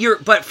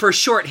for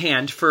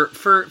shorthand,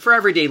 for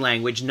everyday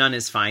language, nun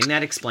is fine.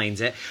 That explains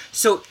it.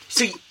 So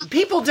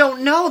people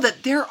don't know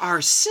that there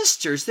are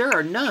sisters, there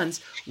are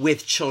nuns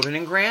with children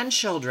and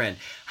grandchildren.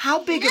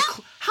 How big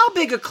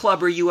a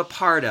club are you a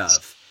part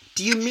of?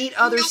 Do you meet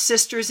other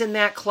sisters in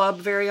that club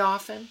very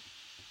often?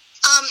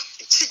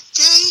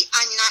 Today,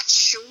 I'm not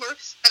sure,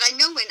 but I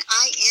know when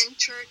I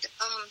entered,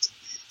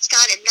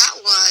 Scott, and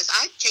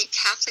I became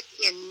Catholic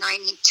in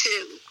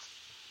 92,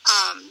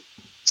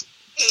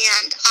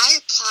 and I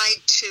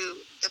applied to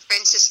the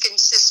Franciscan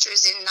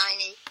Sisters in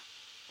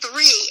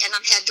 93, and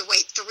I had to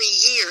wait 3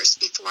 years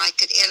before I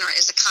could enter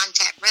as a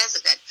contact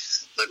resident.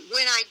 But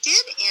when I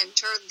did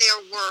enter,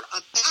 there were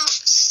about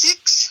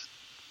 6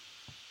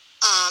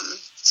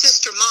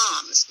 sister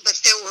moms, but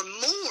there were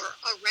more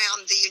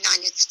around the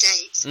United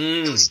States.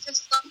 It was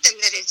just something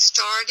that had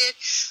started.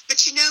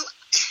 But and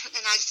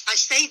I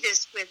say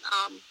this with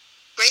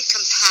great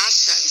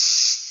compassion,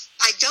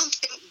 I don't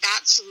think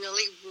that's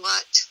really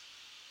what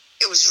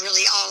it was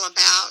really all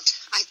about.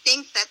 I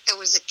think that there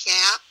was a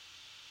gap,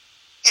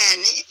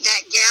 and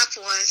that gap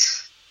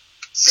was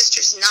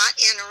sisters not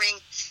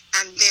entering,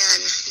 and then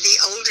the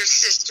older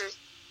sisters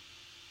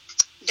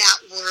that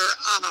were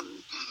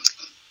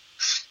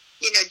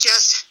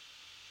just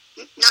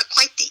not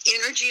quite the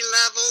energy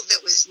level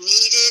that was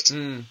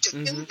needed to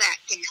fill that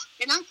gap.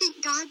 And I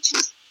think God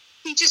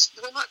just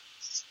brought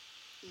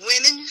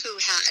women who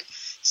had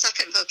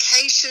second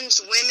vocations,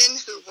 women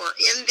who were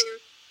in their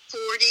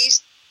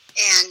 40s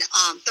and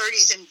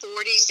 30s and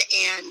 40s,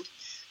 and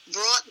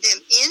brought them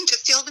in to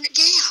fill that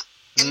gap.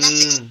 And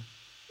that's exactly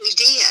what we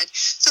did.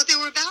 So there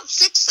were about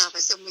 6 of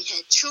us, and we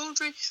had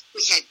children,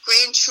 we had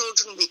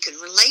grandchildren, we could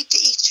relate to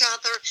each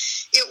other.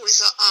 It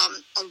was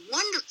a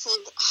wonderful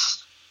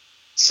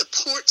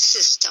support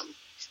system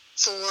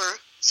for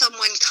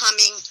someone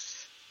coming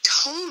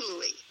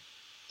totally,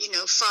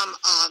 from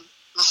a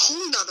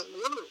whole other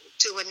world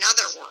to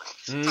another world.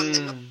 From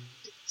the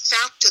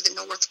south to the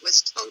north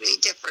was totally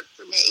different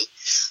for me.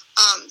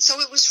 So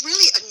it was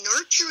really a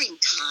nurturing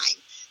time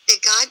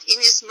that God, in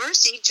His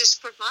mercy,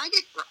 just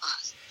provided for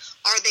us.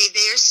 Are they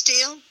there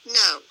still?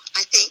 No.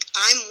 I think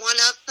I'm one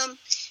of them,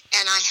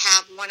 and I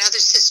have one other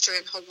sister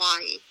in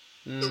Hawaii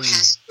who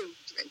has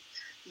children.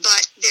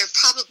 But they're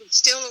probably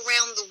still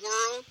around the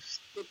world.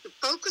 But the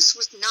focus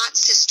was not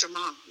sister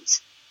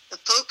moms. The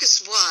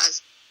focus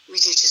was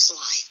religious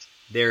life.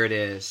 There it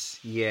is.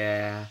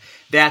 Yeah,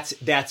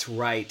 that's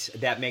right.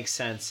 That makes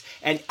sense.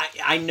 And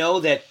I know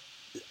that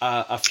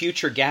a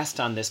future guest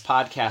on this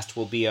podcast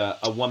will be a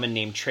woman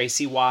named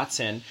Tracy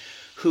Watson,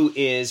 who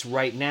is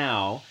right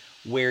now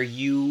where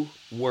you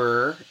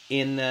were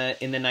in the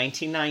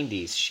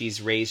 1990s.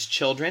 She's raised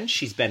children.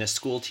 She's been a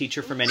school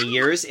teacher for many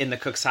years in the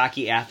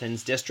Coxsackie,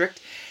 Athens district,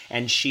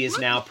 and she is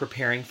now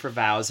preparing for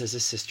vows as a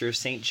Sister of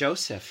St.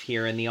 Joseph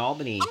here in the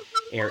Albany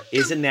area.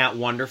 Isn't that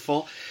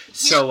wonderful?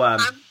 So, I'm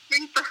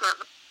praying for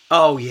her.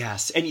 Oh,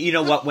 yes. And you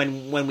know what?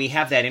 When we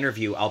have that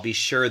interview, I'll be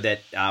sure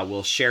that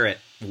we'll share it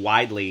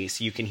widely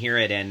so you can hear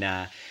it,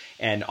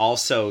 and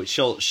also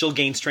she'll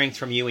gain strength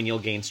from you, and you'll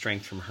gain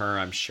strength from her,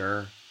 I'm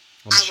sure.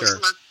 I'm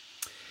sure.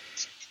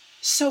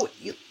 So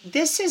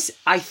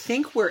I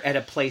think we're at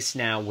a place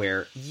now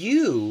where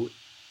you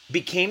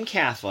became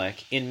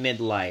Catholic in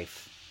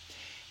midlife,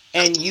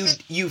 and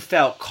you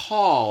felt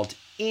called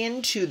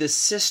into the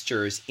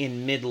sisters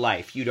in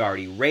midlife. You'd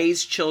already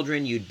raised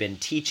children. You'd been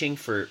teaching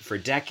for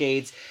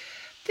decades.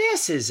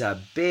 This is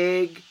a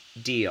big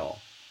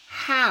deal.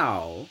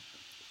 How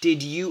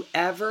did you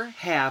ever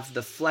have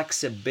the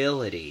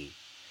flexibility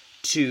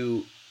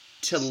to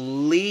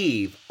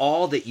leave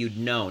all that you'd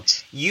known?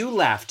 You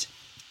left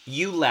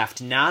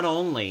not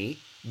only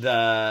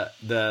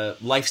the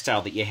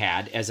lifestyle that you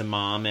had as a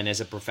mom and as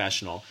a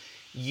professional,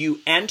 you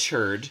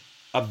entered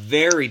a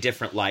very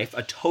different life,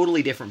 a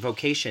totally different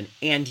vocation,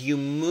 and you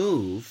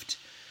moved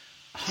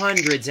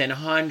hundreds and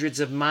hundreds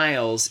of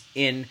miles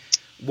in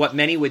what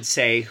many would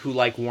say, who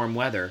like warm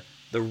weather,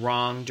 the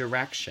wrong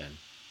direction.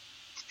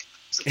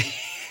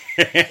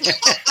 That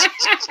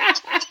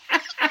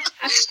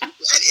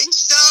is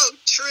so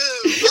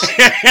true.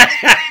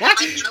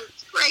 I know,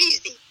 it's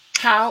crazy.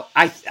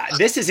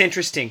 This is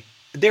interesting.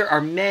 There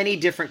are many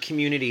different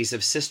communities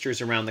of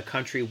sisters around the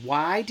country.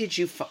 Why did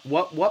you?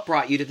 What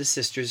brought you to the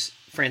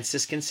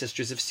Franciscan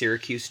Sisters of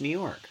Syracuse, New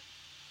York?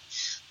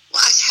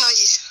 Well, I tell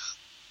you,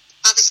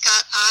 Father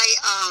Scott,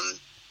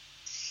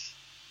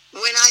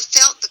 when I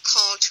felt the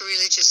call to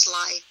religious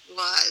life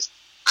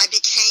I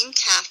became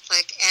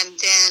Catholic, and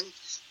then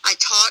I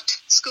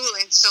taught school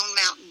in Stone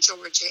Mountain,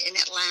 Georgia, in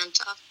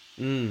Atlanta,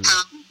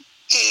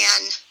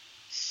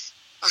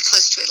 or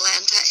close to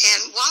Atlanta.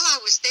 And while I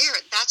was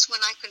there, that's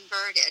when I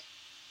converted.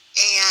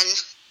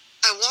 And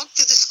I walked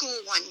through the school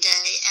one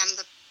day, and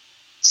the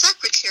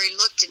secretary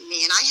looked at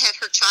me, and I had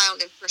her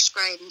child in first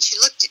grade, and she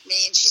looked at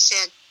me and she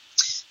said,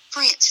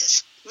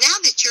 "Frances, now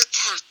that you're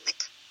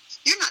Catholic,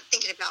 you're not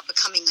thinking about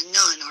becoming a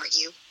nun, are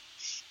you?"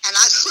 And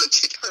I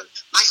looked at her.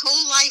 My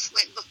whole life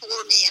went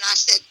before me, and I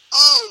said,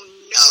 "Oh,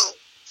 no."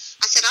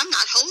 I said, "I'm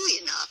not holy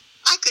enough.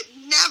 I could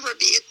never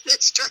be a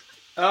sister."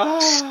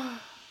 Oh.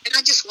 And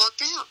I just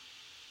walked out.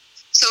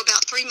 So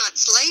about 3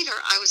 months later,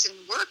 I was in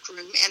the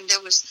workroom, and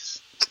there was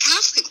a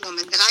Catholic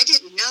woman that I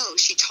didn't know.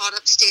 She taught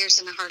upstairs,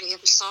 and I hardly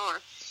ever saw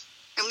her.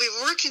 And we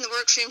were working in the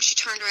workroom. She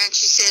turned around and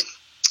she said,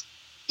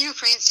 "You know,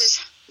 Frances,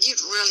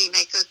 you'd really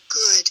make a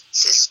good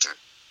sister."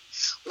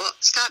 Well,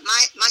 Scott,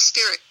 my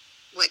spirit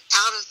went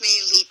out of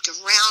me, leaped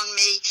around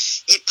me.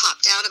 It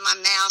popped out of my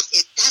mouth.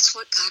 If that's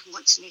what God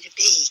wants me to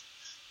be,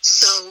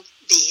 so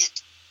be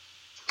it.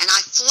 And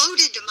I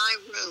floated to my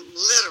room,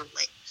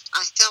 literally.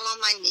 I fell on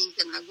my knees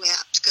and I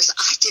wept because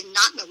I did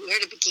not know where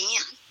to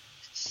begin.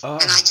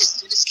 And I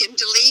just asked him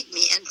to lead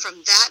me. And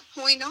from that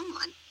point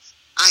on,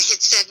 I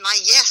had said my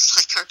yes,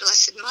 like our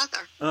Blessed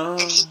Mother.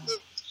 And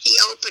he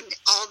opened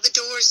all the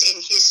doors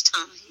in his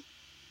time.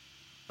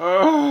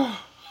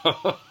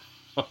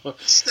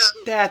 So,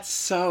 that's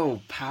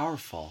so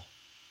powerful.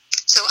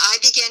 So I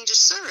began to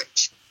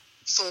search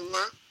for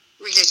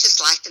religious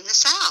life in the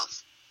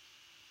South.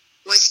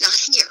 Well, it's not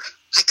here.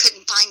 I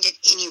couldn't find it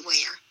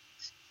anywhere.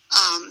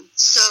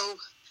 So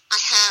I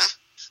had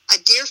a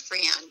dear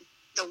friend,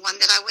 the one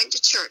that I went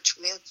to church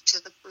with, to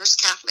the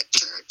First Catholic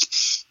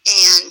Church,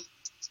 and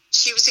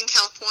she was in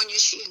California.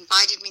 She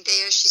invited me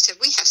there. She said,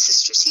 "We have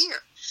sisters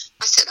here."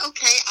 I said,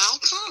 "Okay, I'll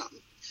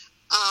come."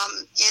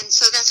 And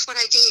so that's what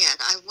I did.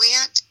 I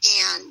went,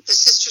 and the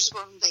sisters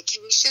were on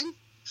vacation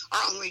or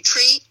on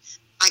retreat.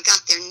 I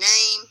got their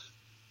name.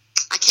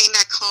 I came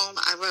back home.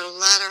 I wrote a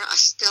letter. I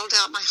spilled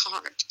out my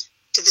heart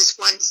to this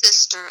one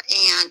sister,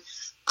 and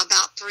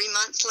about 3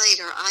 months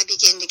later, I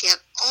began to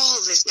get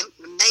all this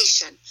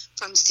information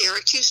from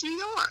Syracuse, New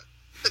York,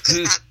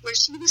 because that's where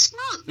she was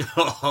from. And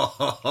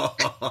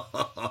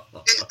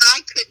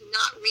I could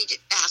not read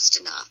it fast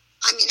enough.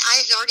 I mean, I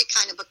had already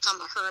kind of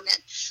become a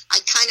hermit. I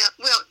kind of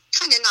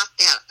not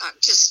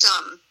that, just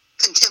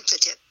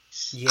contemplative.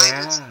 Yeah.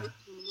 I would sleep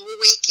the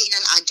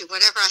weekend. I'd do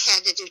whatever I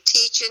had to do,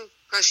 teaching,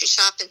 grocery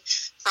shopping.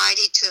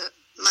 Friday to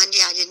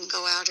Monday, I didn't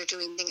go out or do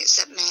anything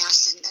except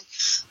Mass. And then,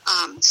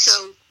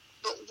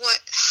 but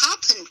what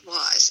happened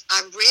was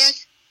I read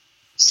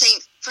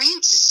St.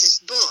 Francis's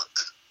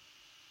book,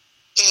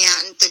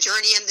 and The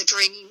Journey and the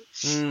Dream,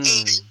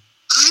 and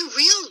I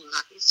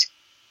realized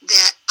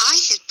that I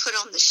had put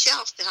on the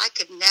shelf that I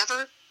could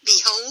never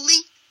be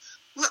holy.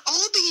 We're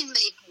all being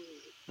made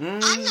holy.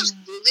 I'm not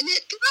doing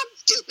it.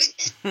 God's doing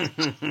it.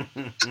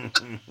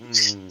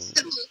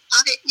 So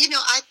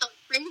I thought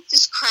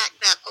Francis cracked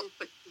that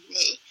open for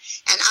me,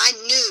 and I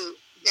knew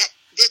that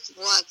this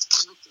was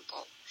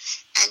possible.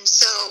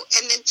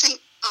 And then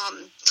St.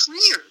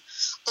 Clare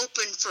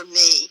opened for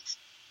me.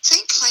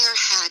 St. Clare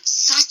had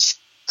such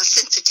a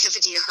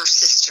sensitivity to her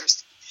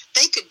sisters.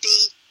 They could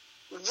be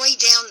way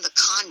down the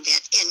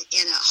convent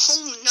in a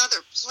whole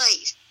nother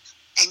place,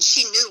 and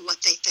she knew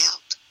what they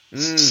felt.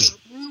 She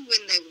knew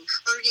when they were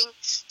hurting.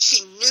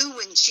 She knew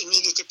when she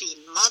needed to be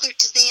mother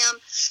to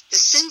them. The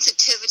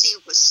sensitivity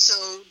was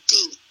so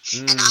deep,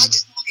 and I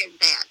desired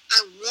that.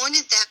 I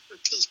wanted that for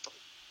people.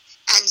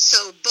 And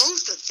so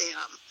both of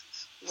them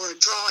were a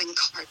drawing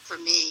card for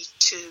me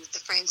to the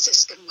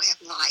Franciscan way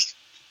of life.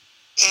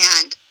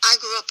 And I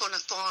grew up on a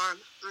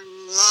farm. I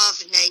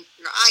love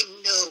nature. I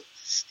know,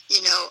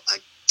 a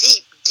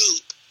deep,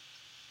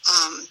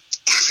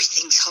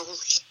 everything's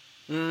holy.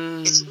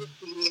 It's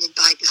created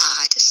by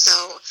God.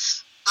 So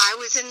I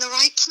was in the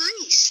right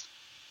place.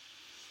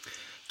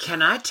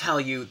 Can I tell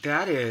you,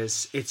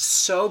 it's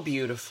so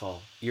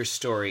beautiful. Your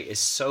story is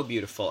so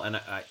beautiful, and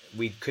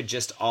we could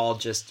just all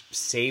just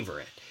savor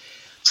it.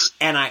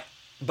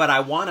 But I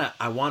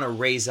wanna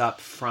raise up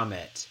from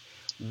it.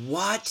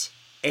 What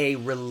a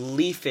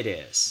relief it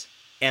is.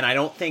 And I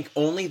don't think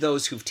only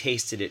those who've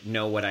tasted it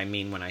know what I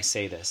mean when I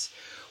say this.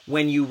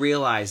 When you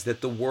realize that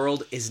the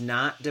world is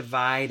not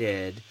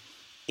divided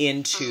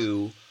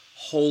into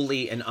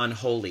holy and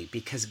unholy,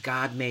 because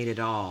God made it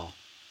all.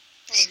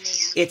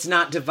 Amen. It's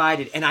not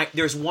divided. And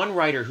there's one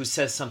writer who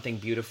says something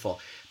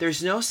beautiful.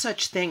 There's no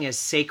such thing as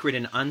sacred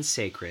and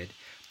unsacred.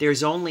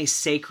 There's only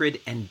sacred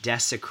and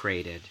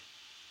desecrated.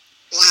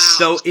 Wow.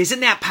 Though, isn't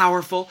that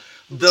powerful?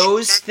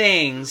 Those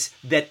things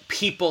that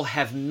people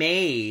have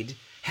made,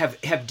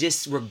 have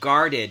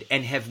disregarded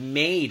and have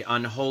made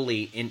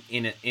unholy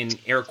in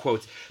air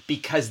quotes,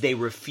 because they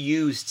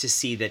refuse to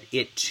see that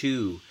it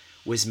too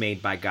was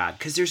made by God.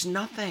 Because there's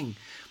nothing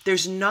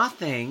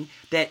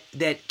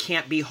that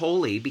can't be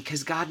holy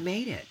because God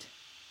made it.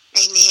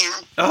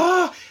 Amen.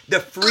 Oh, the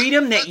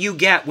freedom that you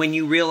get when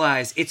you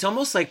realize it's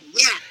almost like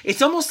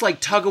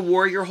tug of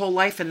war your whole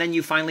life, and then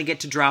you finally get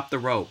to drop the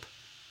rope.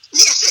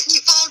 Yes, and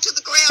you fall to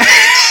the ground.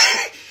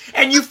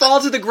 And you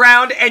fall to the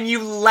ground and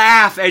you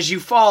laugh as you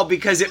fall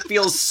because it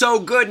feels so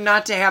good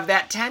not to have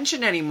that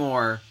tension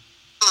anymore.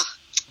 Oh,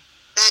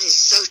 that is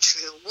so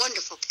true.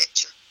 Wonderful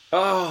picture.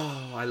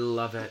 Oh, I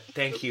love it.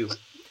 Thank you.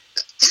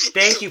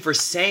 Thank you for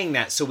saying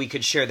that so we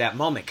could share that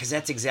moment, because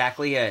that's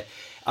exactly it.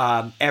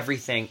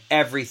 Everything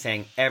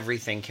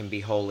can be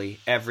holy.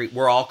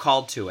 We're all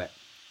called to it.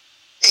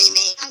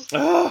 Amen.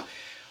 Oh,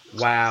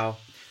 wow.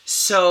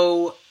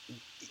 So,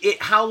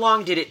 how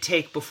long did it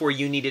take before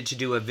you needed to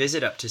do a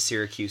visit up to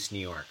Syracuse, New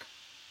York?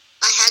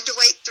 I had to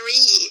wait 3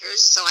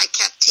 years, so I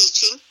kept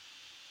teaching.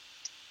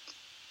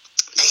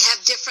 They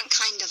have different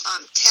kind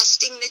of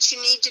testing that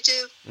you need to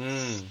do.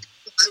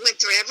 I went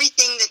through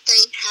everything that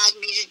they had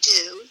me to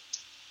do.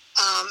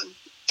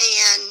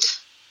 And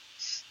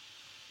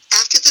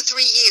after the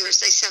 3 years,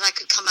 they said I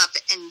could come up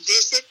and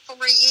visit for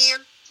a year,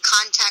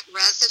 contact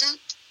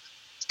resident,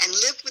 and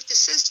live with the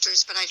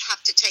sisters, but I'd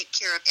have to take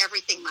care of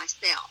everything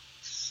myself.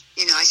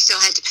 You know, I still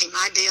had to pay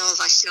my bills.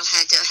 I still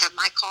had to have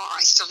my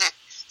car. So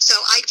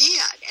I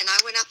did, and I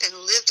went up and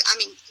lived. I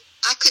mean,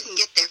 I couldn't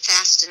get there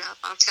fast enough,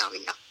 I'll tell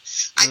you.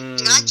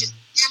 God just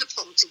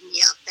catapulted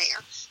me up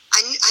there.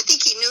 I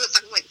think he knew if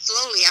I went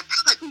slowly, I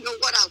probably don't know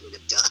what I would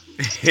have done.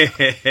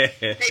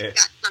 Maybe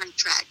got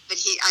sidetracked, but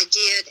I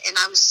did, and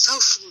I was so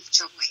full of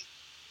joy.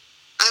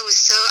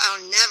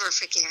 I'll never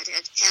forget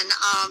it. And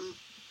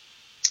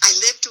I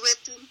lived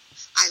with them.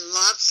 I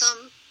loved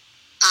them.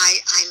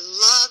 I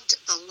loved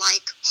the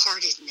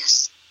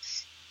like-heartedness.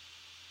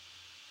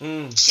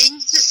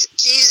 Jesus,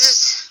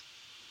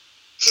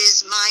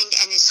 his mind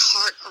and his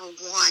heart are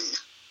one.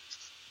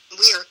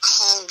 We are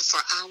called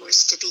for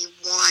ours to be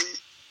one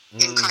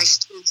in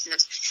Christ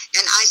Jesus.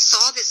 And I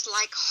saw this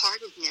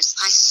like-heartedness.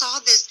 I saw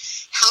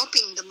this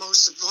helping the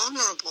most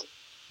vulnerable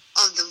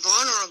of the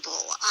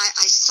vulnerable.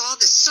 I saw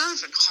the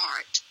servant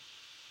heart.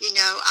 You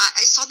know,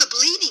 I saw the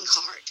bleeding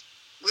heart,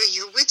 where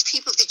you're with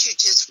people that you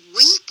just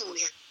weep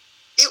with.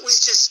 It was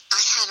just, I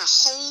had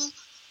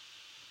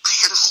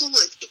a whole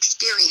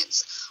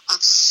experience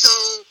of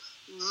so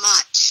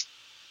much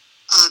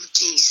of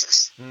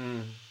Jesus.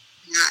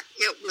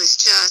 It was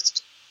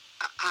just,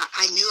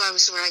 I knew I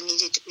was where I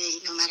needed to be,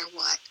 no matter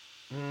what.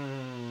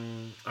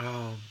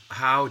 Oh,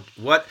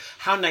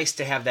 how nice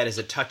to have that as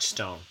a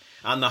touchstone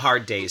on the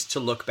hard days, to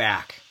look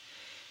back.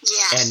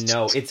 Yes. And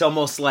know it's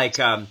almost like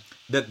the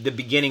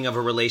beginning of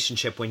a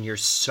relationship when you're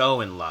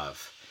so in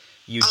love.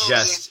 You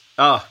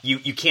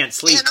you can't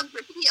sleep.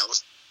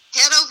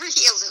 Head over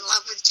heels in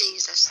love with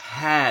Jesus.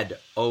 Head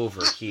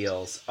over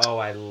heels. Oh,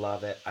 I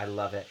love it. I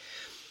love it.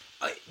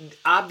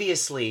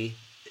 Obviously,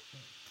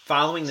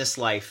 following this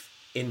life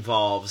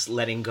involves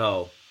letting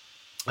go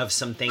of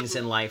some things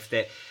in life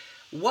that,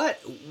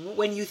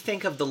 when you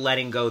think of the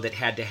letting go that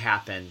had to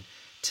happen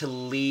to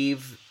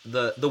leave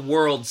the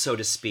world, so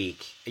to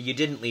speak, you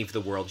didn't leave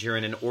the world. You're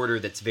in an order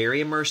that's very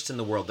immersed in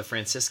the world. The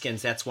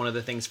Franciscans, that's one of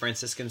the things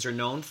Franciscans are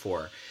known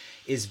for,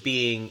 is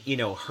being,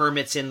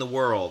 hermits in the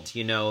world.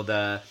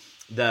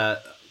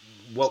 The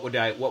what would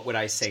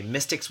I say?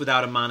 Mystics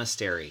without a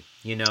monastery,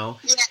 Yeah.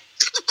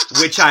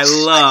 which I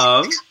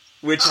love.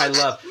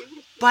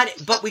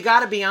 But we got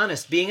to be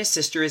honest. Being a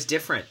sister is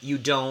different. You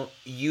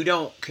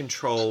don't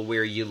control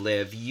where you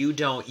live. You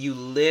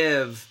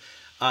live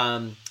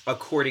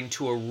according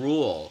to a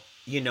rule.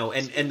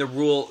 And the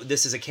rule.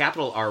 This is a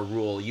capital R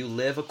rule. You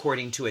live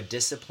according to a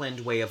disciplined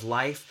way of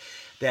life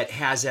that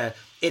has a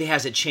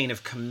chain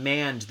of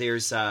command.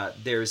 There's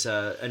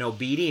an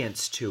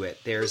obedience to it.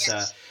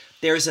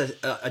 There's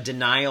a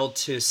denial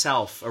to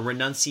self, a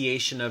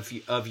renunciation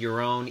of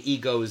your own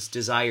ego's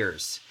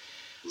desires.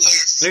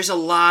 Yes. There's a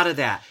lot of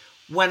that.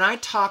 When I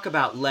talk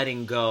about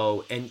letting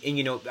go, and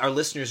our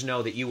listeners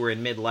know that you were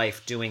in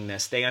midlife doing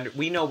this.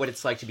 We know what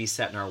it's like to be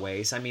set in our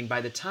ways. I mean,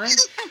 by the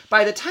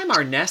time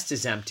our nest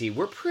is empty,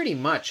 we're pretty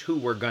much who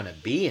we're gonna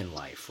be in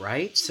life,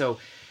 right? So,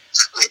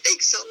 I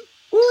think so.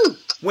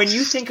 When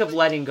you think of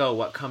letting go,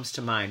 what comes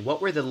to mind? What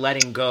were the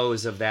letting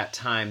goes of that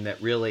time that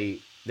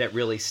really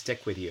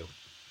stick with you?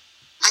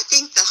 I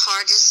think the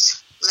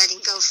hardest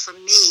letting go for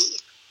me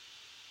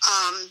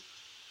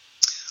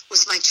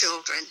was my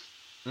children.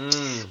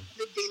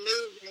 We'd be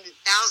moving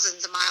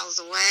thousands of miles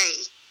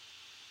away.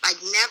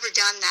 I'd never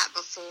done that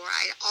before.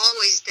 I'd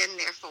always been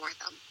there for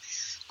them.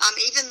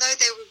 Even though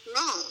they were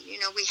grown,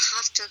 we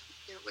have to,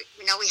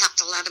 we have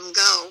to let them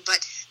go, but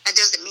that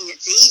doesn't mean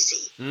it's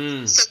easy.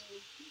 So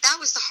that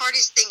was the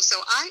hardest thing.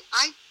 So I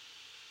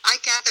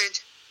gathered,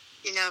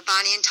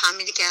 Bonnie and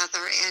Tommy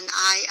together, and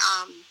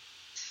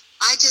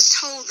I just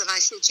told them, I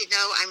said,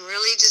 I'm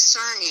really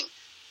discerning.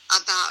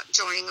 about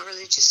joining a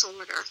religious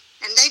order.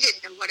 And they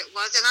didn't know what it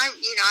was. And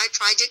I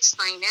tried to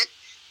explain it.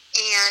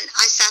 And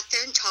I sat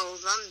there and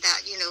told them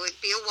that,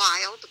 it'd be a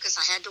while because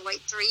I had to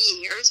wait 3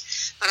 years.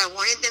 But I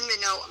wanted them to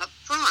know up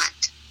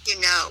front,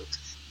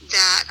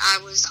 that I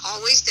was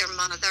always their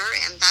mother,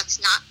 and that's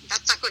not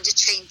going to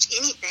change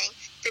anything,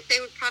 that they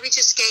would probably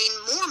just gain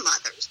more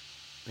mothers.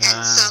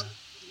 And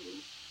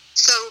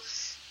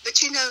but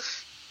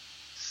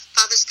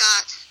Father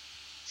Scott,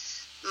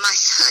 my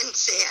son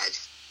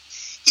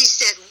he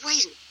said, "Way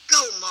to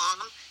go,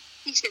 Mom."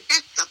 He said,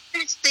 "That's the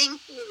best thing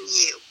for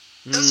you."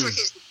 Those were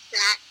his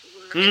exact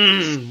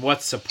words.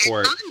 What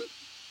support. And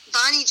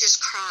Bonnie just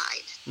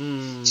cried.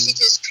 She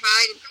just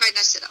cried and cried. And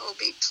I said, "Oh,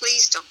 babe,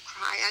 please don't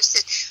cry." I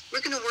said,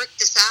 "We're going to work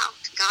this out.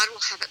 God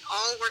will have it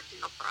all worked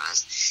out for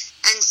us."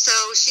 And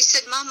so she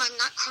said, "Mom, I'm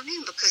not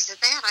crying because of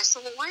that." I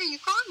said, "Well, why are you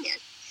crying?"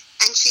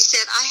 And she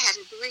said, "I had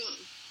a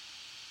dream.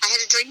 I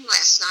had a dream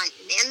last night.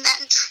 And in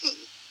that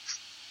dream,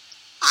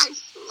 I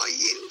saw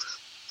you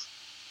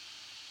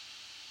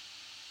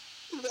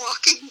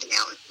walking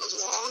down a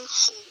long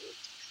hall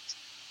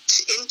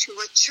into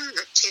a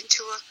church, a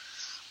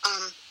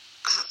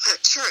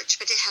church,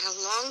 but it had a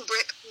long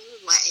brick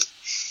hallway."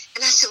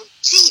 And I said,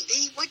 "Gee,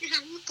 B, what did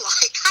I look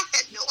like?" I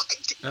had no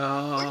idea.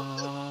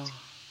 Oh.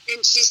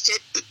 And she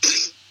said,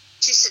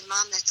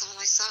 "Mom, that's all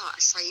I saw. I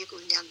saw you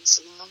going down this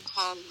long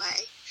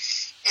hallway."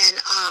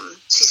 And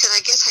she said,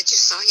 "I guess I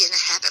just saw you in a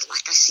habit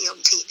like I see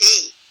on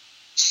TV."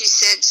 She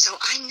said, "So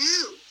I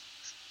knew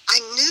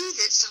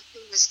that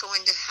something was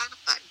going to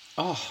happen."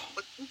 Oh.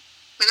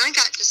 When I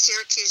got to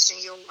Syracuse, New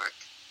York,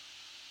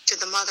 to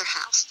the Mother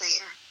House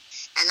there,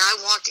 and I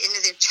walked into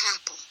their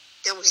chapel,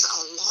 there was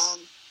a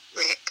long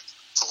brick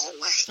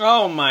hallway.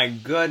 Oh, my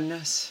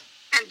goodness.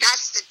 And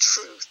that's the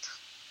truth.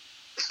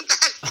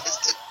 That is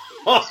the truth.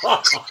 I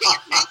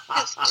can't make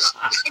this up.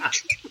 I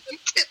can't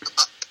make it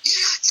up.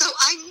 So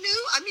I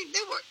knew, we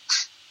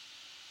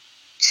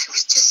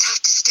just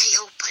have to stay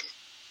open.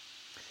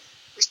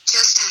 We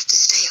just have to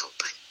stay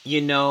open.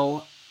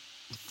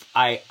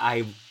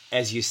 I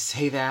as you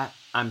say that,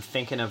 I'm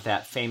thinking of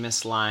that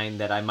famous line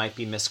that I might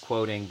be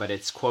misquoting, but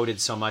it's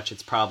quoted so much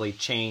it's probably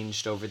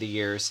changed over the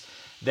years,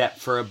 that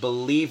for a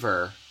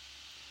believer,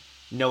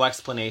 no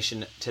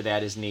explanation to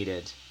that is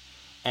needed.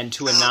 And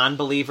to a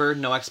non-believer,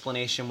 no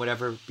explanation would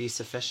ever be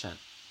sufficient.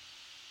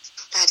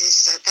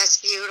 That's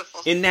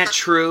beautiful. Isn't that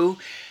true?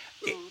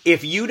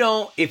 If you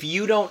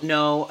don't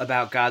know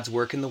about God's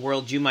work in the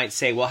world, you might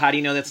say, "Well, how do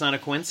you know that's not a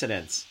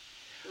coincidence?"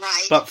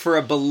 Right. But for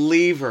a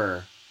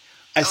believer,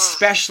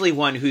 especially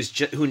one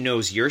who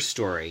knows your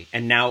story,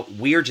 and now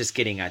we're just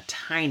getting a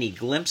tiny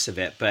glimpse of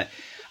it, but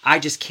I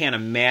just can't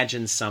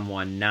imagine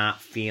someone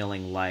not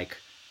feeling like,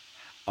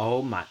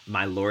 "Oh,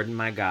 my Lord and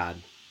my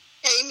God."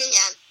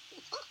 Amen.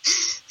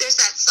 There's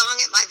that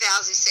song at my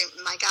vows. They say,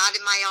 "My God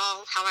and my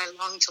all, how I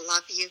long to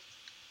love you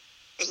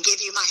and give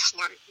you my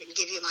heart and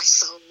give you my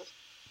soul."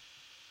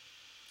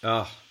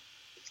 Oh.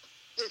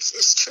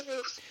 It's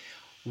true.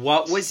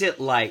 What was it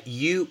like?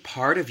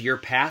 Part of your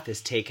path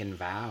is taking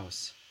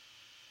vows.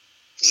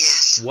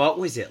 Yes. What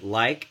was it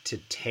like to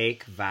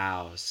take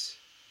vows?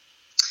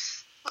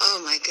 Oh,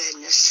 my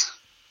goodness.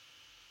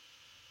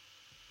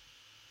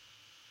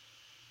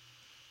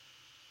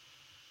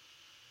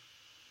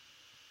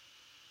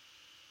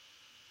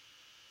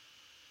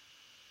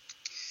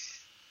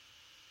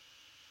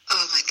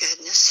 Oh, my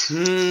goodness.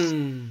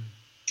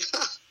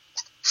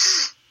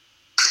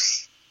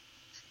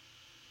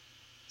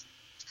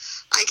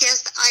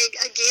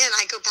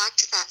 I go back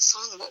to that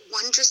song, "What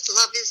wondrous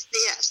love is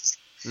this?"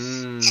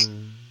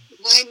 And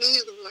why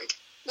me, Lord?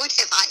 What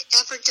have I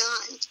ever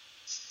done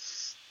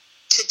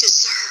to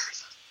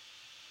deserve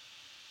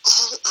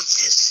all of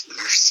this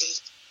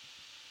mercy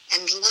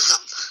and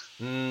love,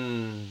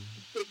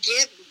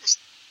 forgiveness,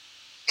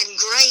 and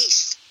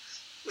grace,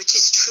 which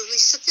is truly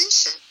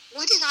sufficient?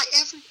 What did I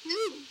ever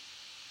do?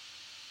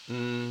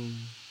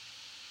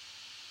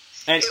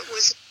 And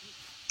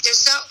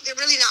they're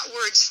really not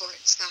words for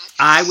it, Scott.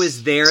 I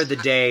was there the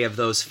day of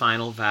those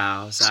final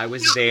vows. I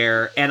was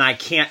there, and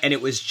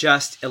it was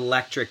just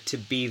electric to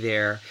be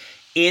there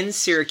in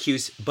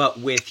Syracuse, but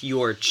with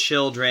your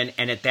children.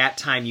 And at that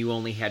time, you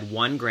only had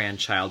one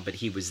grandchild, but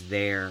he was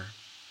there.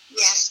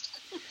 Yes.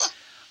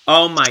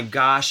 Oh my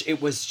gosh,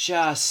 it was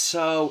just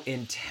so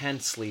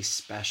intensely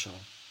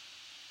special.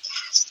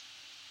 Yes.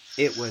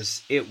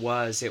 It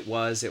was.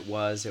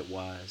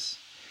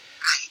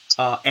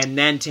 And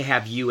then to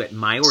have you at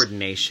my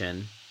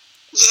ordination,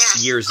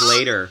 years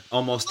later,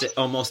 almost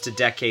a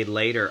decade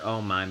later.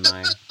 Oh my!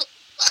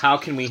 How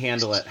can we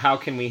handle it? I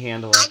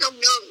don't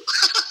know.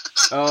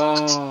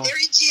 Oh,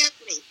 very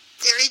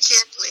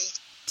gently.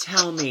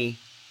 Tell me,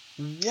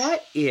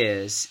 what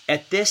is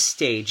at this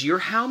stage? You're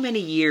how many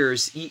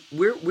years?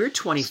 We're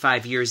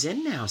 25 years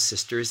in now,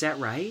 sister. Is that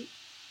right?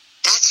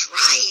 That's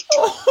right.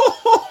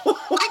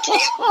 I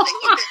can't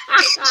believe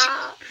it.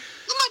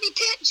 Somebody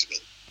pinch me.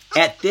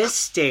 At this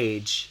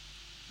stage,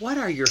 what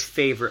are your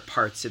favorite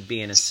parts of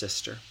being a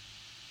sister?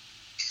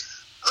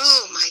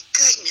 Oh my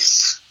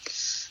goodness.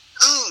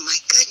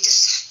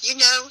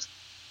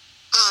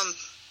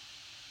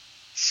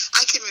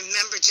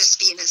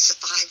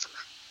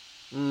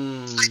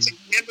 I can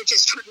remember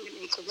just trying to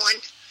make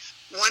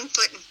one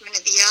foot in front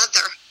of the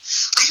other.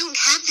 I don't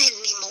have that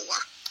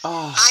anymore.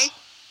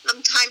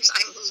 Sometimes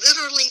I'm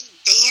literally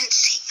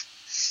dancing,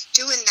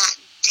 doing that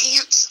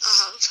dance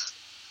of,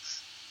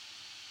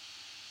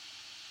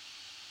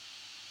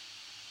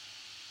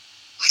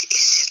 what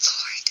is it,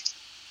 Lord?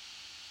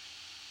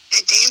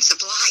 That dance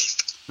of life.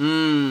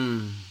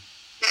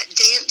 That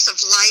dance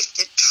of life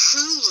that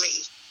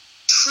truly,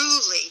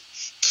 truly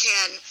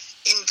can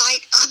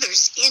invite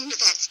others into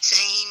that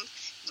same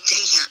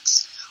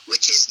dance,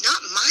 which is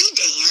not my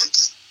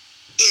dance.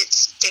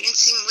 It's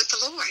dancing with the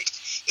Lord.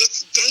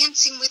 It's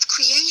dancing with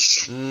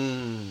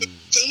creation.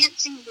 It's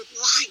dancing with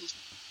life.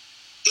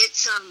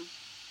 It's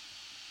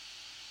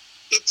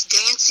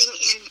dancing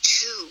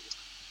into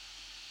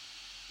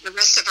the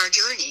rest of our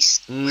journeys,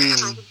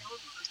 wherever we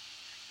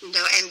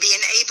are, and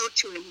being able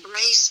to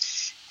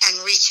embrace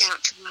and reach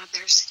out to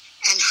others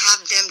and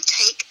have them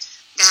take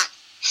that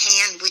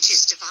hand which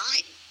is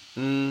divine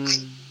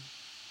and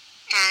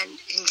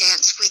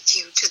dance with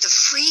you to the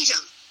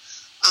freedom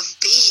of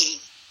being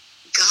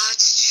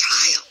God's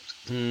child,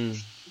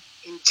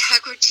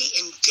 integrity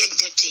and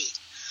dignity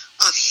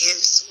of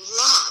his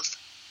love,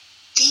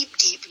 deep,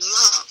 deep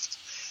love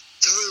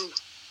through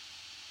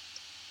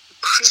the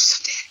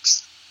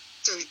crucifix,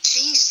 through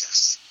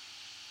Jesus,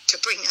 to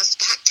bring us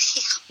back to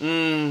him.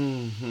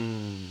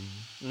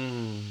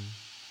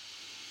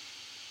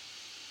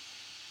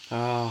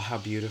 Oh, how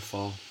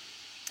beautiful.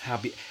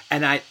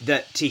 And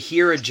to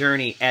hear a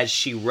journey as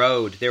she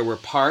rowed, there were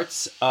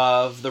parts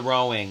of the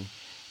rowing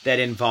that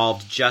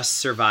involved just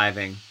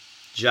surviving.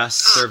 Yep.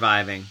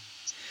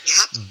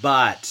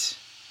 But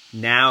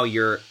now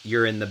you're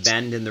in the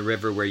bend in the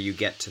river where you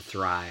get to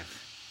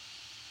thrive.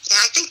 Yeah,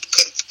 I think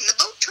the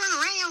boat turn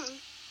around.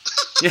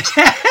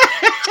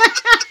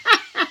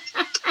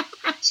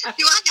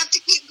 Do I have to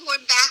keep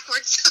going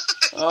backwards?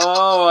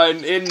 Oh,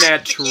 and isn't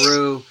that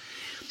true?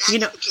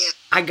 That's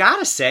I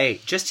gotta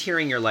say, just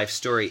hearing your life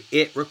story,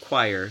 it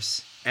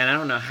requires, and I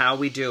don't know how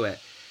we do it,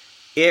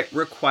 it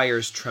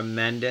requires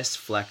tremendous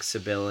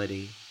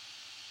flexibility.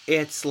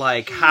 It's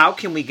like, how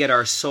can we get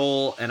our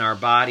soul and our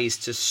bodies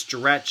to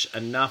stretch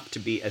enough to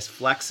be as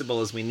flexible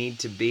as we need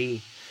to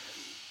be?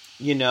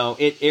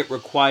 It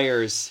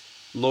requires,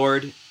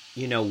 Lord,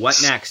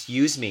 what next?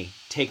 Use me.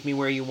 Take me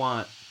where you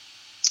want.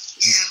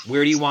 Yeah.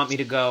 Where do you want me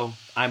to go?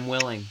 I'm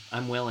willing.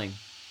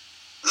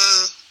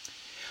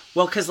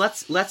 Well, because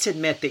let's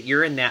admit that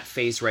you're in that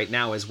phase right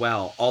now as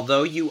well.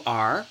 Although you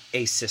are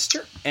a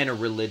sister and a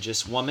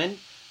religious woman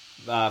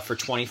for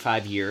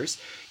 25 years,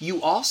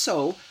 you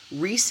also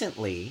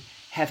recently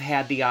have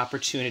had the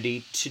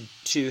opportunity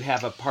to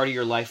have a part of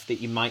your life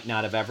that you might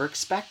not have ever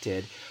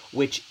expected,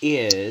 which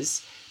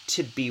is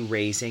to be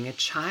raising a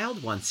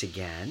child once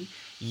again.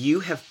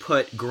 You have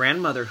put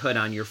grandmotherhood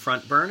on your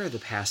front burner the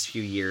past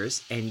few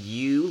years, and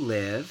you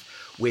live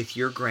with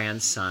your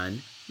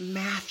grandson,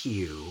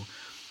 Matthew,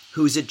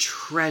 who's a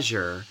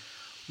treasure.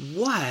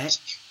 What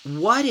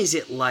is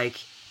it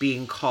like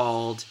being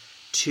called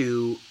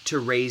to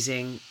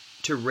raising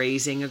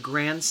a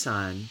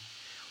grandson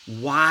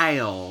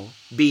while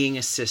being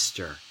a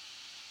sister?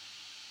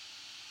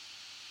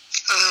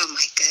 Oh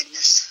my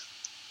goodness.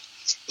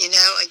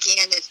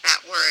 Again, it's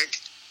that word,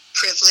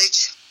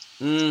 privilege.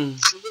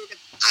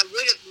 I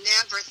would have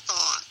never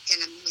thought in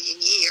a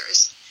million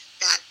years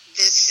that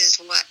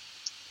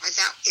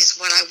that is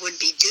what I would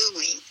be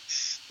doing.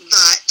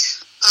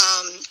 But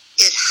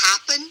it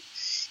happened,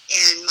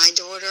 and my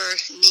daughter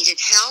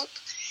needed help,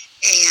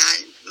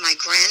 and my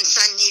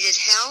grandson needed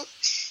help,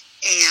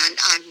 and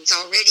I was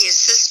already a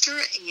sister,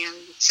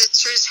 and the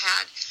sisters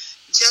had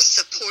just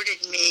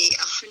supported me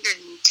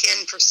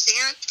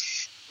 110%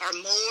 or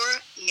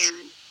more,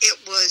 and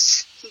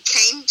he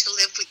came to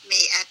live with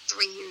me at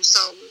 3 years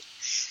old,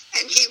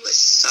 and he was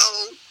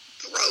so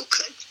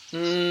broken.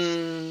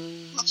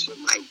 Oh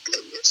my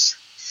goodness.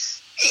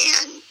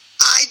 And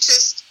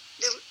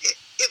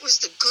it was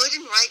the good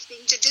and right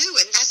thing to do,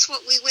 and that's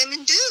what we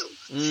women do.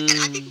 And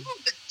I think all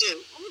of us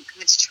do. All of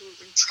God's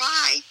children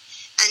try.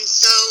 And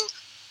so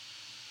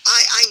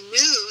I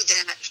knew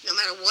that no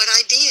matter what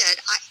I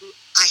did,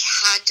 I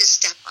had to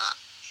step up,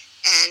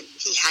 and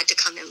he had to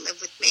come and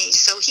live with me.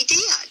 So he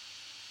did.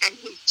 And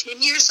he's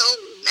 10 years old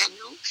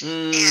now.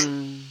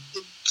 And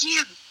the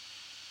gift,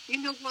 you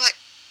know what?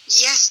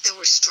 Yes, there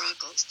were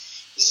struggles.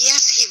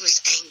 Yes, he was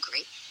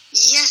angry.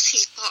 Yes,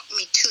 he fought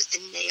me tooth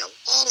and nail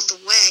all the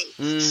way.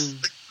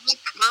 But I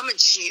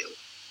promise you,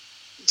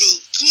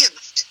 the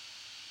gift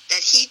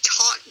that he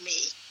taught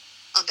me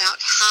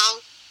about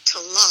how to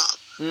love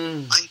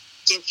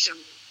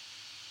unconditionally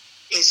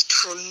is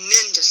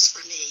tremendous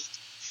for me.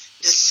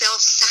 The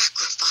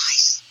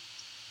self-sacrifice,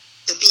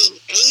 the being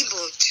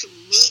able to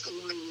meet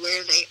one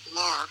where they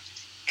are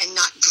and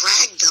not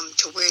drag them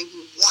to where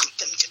you want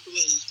them to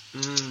be,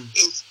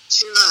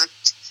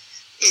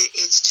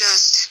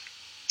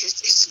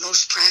 it's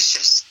most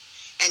precious.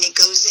 And it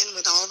goes in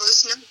with all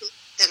those nuggets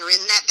that are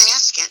in that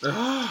basket.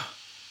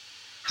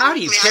 How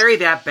do you carry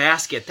that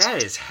basket?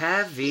 That is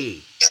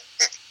heavy.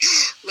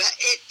 Well,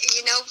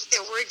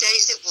 there were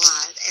days it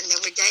was, and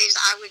there were days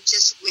I would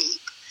just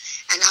weep.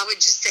 And I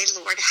would just say,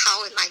 Lord,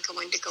 how am I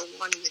going to go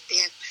on with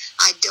this?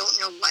 I don't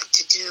know what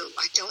to do.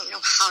 I don't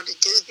know how to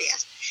do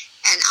this.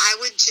 And I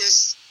would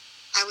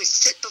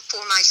sit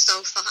before my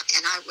sofa,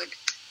 and I would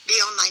be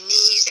on my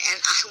knees,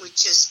 and I would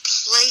just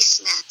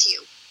place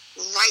Matthew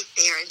right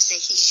there and say,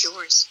 he's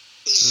yours.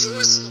 He's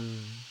yours, Lord.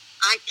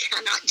 I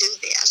cannot do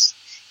this.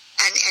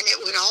 And it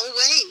would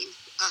always,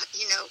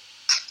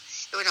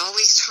 it would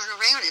always turn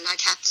around, and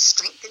I'd have the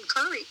strength and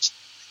courage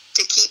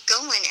to keep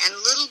going. And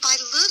little by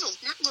little,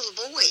 that little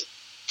boy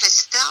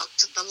has felt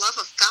the love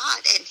of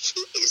God, and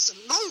he is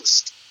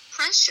most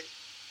precious.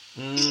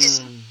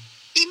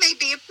 He may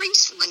be a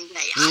priest one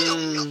day. I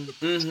don't know.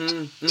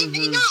 He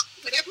may not,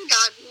 whatever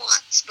God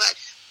wants. But,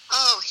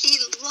 he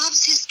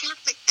loves his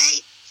Catholic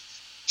faith.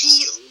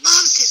 He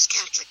loves his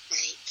Catholic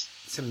faith.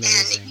 It's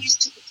amazing. And he's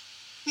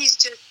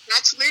just,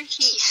 that's where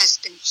he has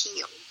been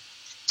healed.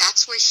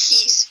 That's where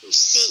he's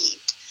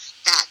received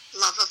that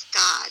love of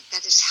God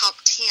that has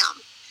helped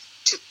him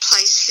to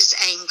place his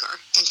anger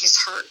and his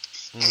hurt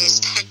and his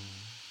pain,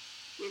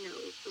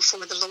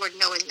 before the Lord,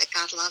 knowing that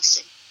God loves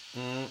him.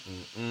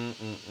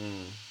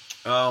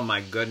 Oh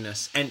my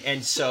goodness.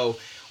 And so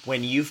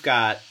when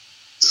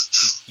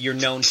you're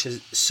known to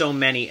so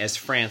many as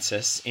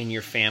Francis in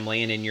your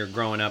family and in your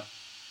growing up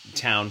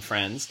town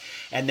friends,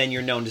 and then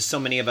you're known to so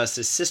many of us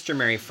as Sister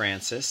Mary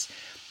Frances,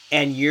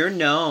 and you're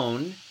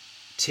known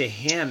to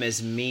him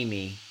as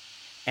Mimi.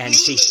 And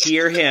to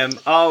hear him,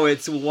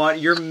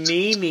 you're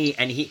Mimi,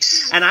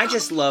 and I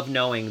just love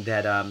knowing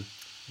that,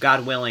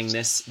 God willing,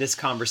 this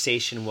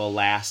conversation will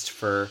last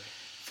for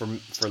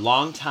a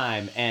long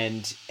time,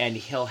 and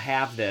he'll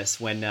have this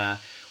when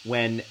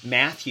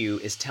Matthew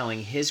is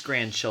telling his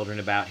grandchildren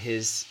about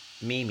his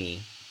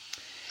Mimi,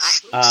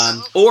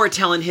 or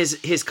telling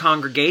his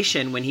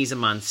congregation when he's a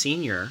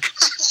Monsignor.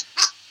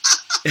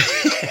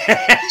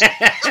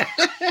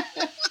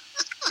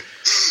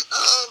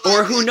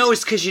 Or who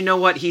knows, because you know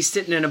what? He's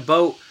sitting in a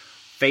boat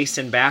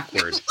facing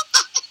backward.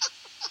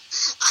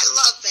 I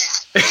love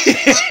that.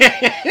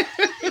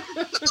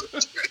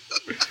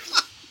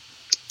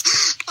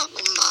 Oh,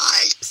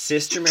 my.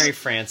 Sister Mary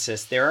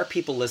Frances, there are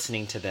people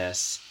listening to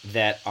this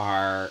that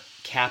are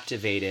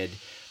captivated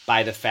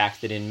by the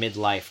fact that in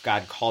midlife,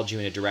 God called you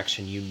in a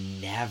direction you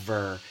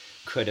never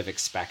could have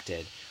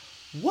expected.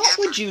 What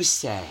would you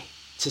say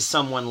to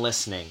someone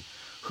listening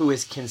who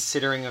is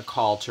considering a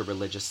call to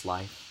religious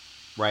life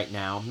right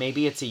now?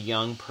 Maybe it's a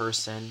young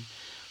person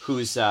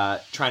who's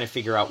trying to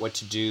figure out what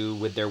to do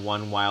with their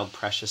one wild,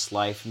 precious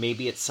life.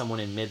 Maybe it's someone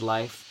in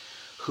midlife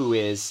who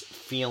is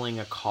feeling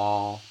a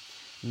call.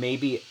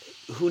 Maybe,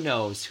 who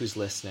knows who's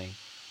listening.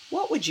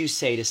 What would you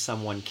say to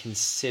someone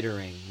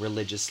considering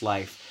religious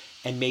life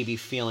and maybe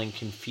feeling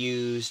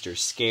confused or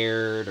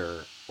scared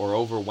or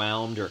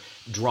overwhelmed or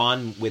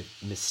drawn with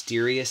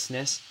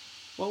mysteriousness?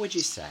 What would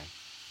you say?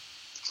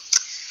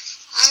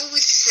 I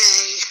would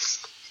say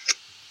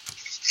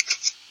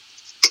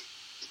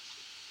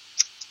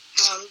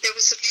there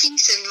was a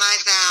piece in my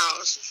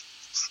vows,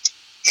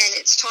 and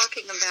it's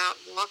talking about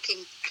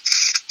walking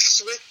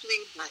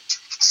swiftly but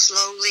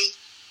slowly,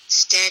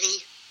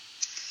 steady,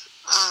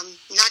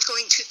 not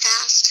going too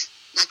fast,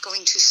 not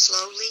going too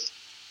slowly,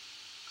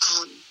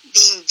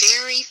 being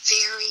very,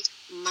 very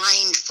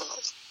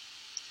mindful.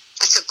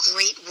 That's a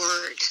great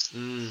word.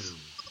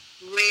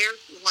 Where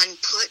one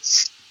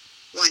puts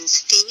one's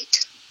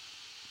feet,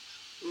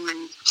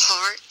 one's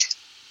heart,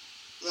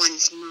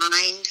 one's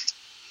mind,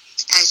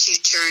 as you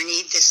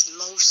journey this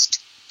most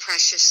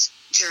precious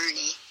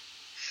journey.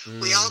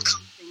 We all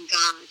come from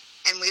God,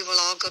 and we will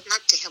all go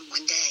back to him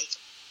one day.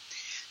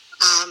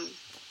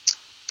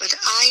 But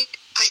I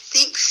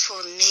think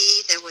for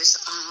me there was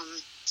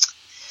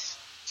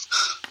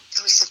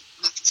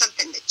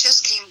something that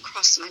just came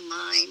across my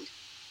mind,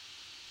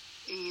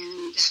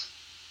 and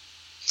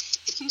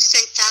if you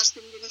stay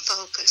fastened and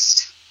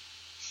focused,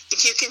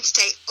 if you can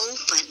stay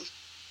open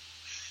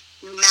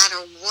no matter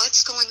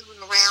what's going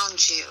on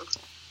around you,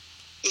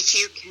 if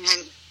you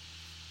can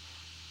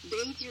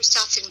bathe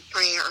yourself in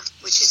prayer,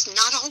 which is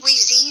not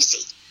always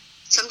easy.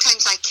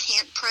 Sometimes I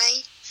can't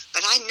pray,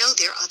 but I know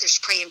there are others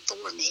praying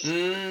for me.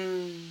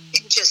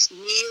 And just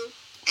kneel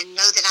and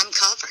know that I'm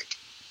covered.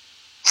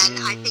 And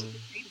I think the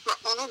same for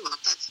all of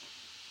us.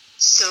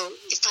 So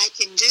if I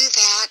can do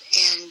that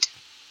and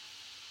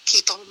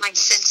keep all my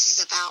senses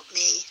about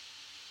me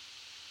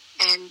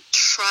and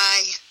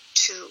try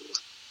to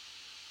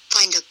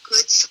find a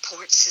good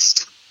support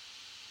system,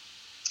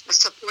 a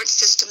support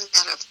system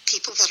that of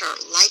people that are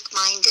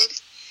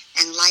like-minded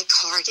and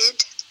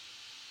like-hearted,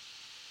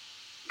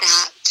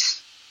 that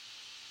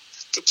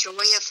the joy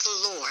of the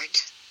Lord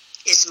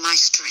is my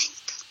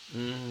strength.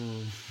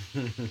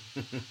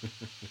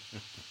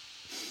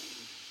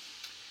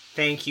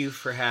 Thank you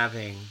for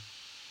having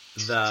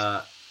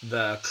the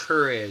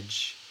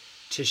courage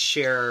to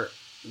share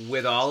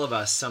with all of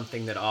us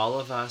something that all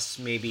of us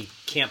maybe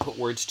can't put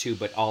words to,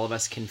 but all of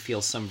us can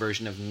feel some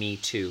version of me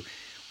too.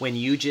 When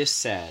you just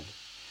said,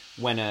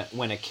 when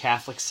a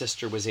Catholic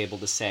sister was able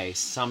to say,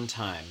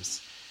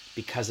 sometimes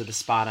because of the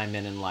spot I'm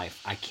in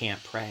life, I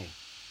can't pray.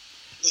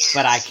 Yes.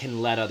 But I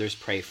can let others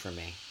pray for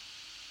me.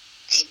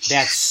 Amen.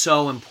 That's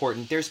so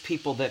important. There's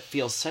people that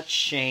feel such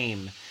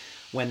shame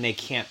when they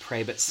can't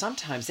pray, but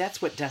sometimes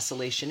that's what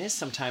desolation is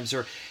sometimes,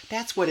 or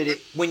that's what it is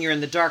when you're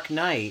in the dark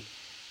night.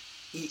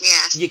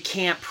 Yes. You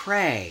can't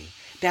pray.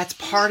 That's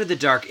part of the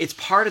dark. It's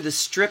part of the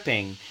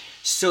stripping,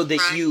 so that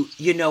Right.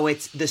 you know,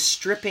 it's the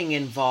stripping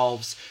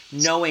involves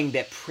knowing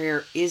that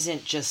prayer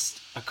isn't just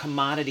a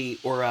commodity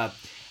or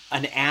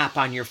an app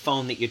on your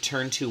phone that you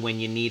turn to when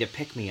you need a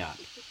pick-me-up.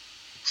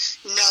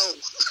 No.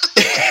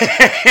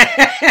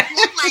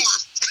 Don't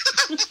laugh.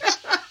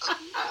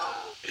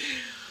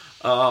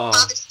 Oh,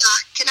 Father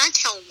Scott, can I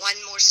tell one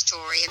more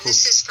story? And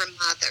this is for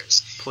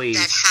mothers please.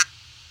 that have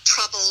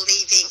trouble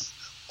leaving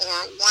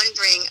or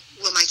wondering,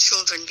 will my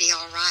children be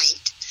all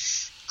right?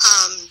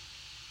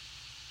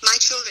 My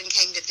children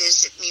came to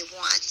visit me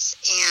once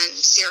in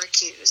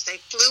Syracuse. They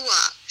flew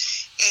up,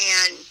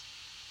 and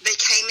they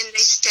came and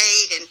they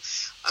stayed, and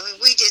I mean,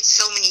 we did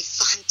so many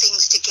fun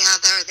things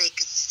together. They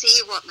could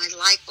see what my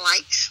life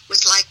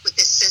was like with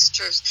the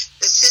sisters.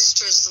 The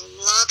sisters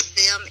loved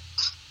them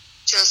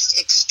just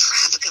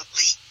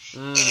extravagantly,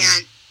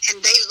 and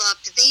they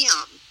loved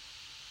them.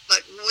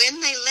 But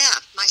when they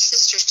left, my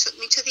sisters took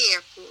me to the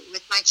airport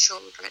with my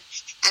children,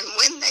 and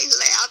when they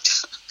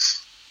left,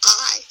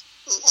 I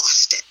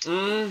lost it.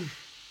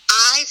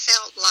 I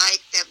felt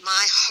like that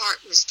my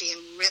heart was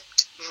being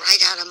ripped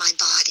right out of my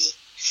body,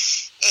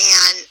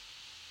 and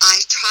I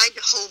tried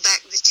to hold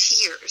back the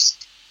tears,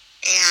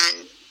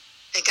 and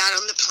they got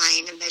on the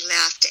plane and they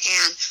left,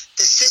 and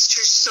the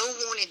sisters so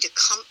wanted to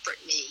comfort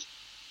me,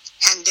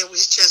 and there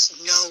was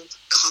just no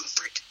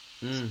comfort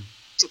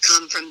to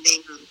come from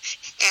them.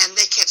 And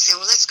they kept saying,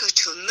 well, let's go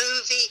to a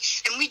movie,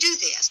 and we do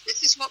this.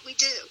 This is what we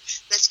do.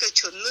 Let's go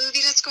to a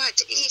movie. Let's go out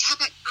to eat. How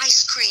about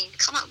ice cream?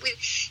 Come on.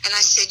 And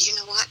I said, you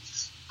know what?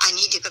 I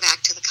need to go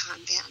back to the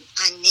convent.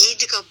 I need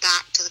to go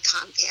back to the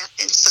convent.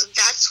 And so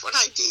that's what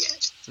I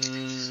did.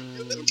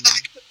 I went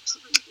back to the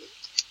convent.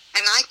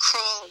 And I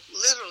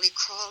literally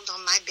crawled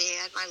on my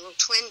bed, my little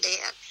twin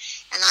bed,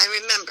 and I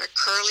remember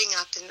curling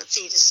up in the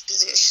fetus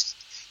position.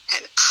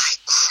 And I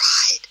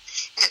cried,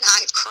 and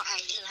I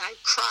cried, and I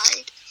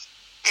cried.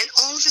 And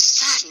all of a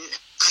sudden,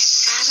 I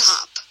sat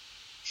up,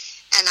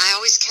 and I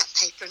always kept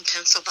paper and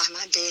pencil by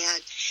my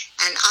bed,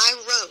 and I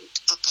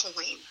wrote a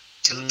poem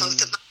to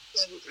both of my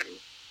children.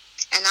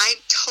 And I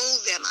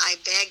told them, I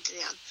begged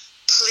them,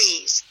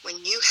 please, when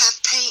you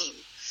have pain,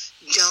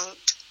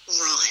 don't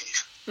run.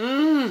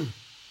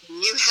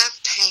 When you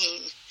have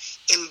pain,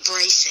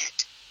 embrace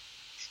it,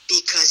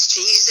 because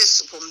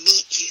Jesus will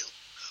meet you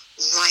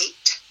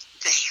right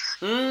there.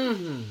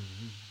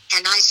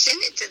 And I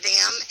sent it to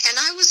them, and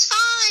I was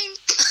fine.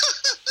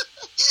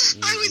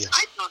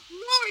 I thought,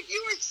 Lord,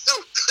 you are so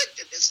good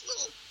to this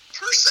little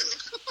person.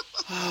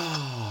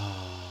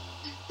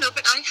 No,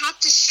 but I have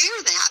to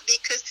share that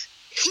because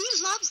he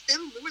loves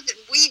them more than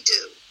we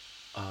do.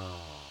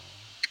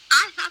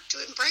 I have to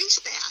embrace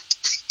that.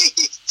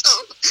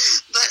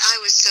 But I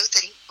was so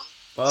thankful.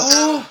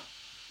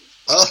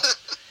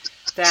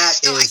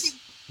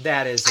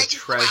 That is a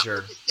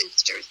treasure.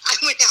 I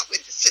went out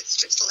with the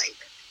sisters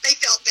later. They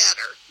felt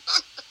better.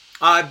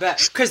 I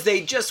bet, because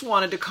they just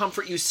wanted to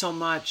comfort you so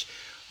much.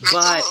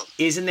 But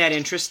isn't that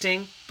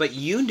interesting? But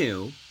you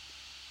knew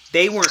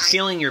they weren't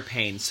feeling your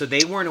pain, so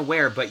they weren't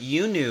aware, but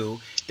you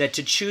knew that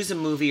to choose a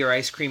movie or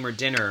ice cream or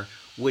dinner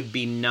would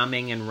be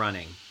numbing and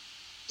running.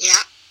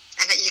 Yeah,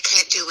 and that you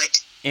can't do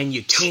it. And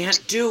you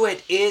can't do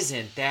it.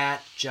 Isn't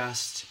that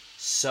just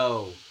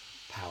so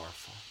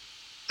powerful?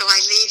 So I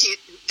leave you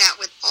that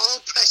with all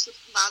precious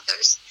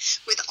mothers,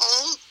 with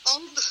all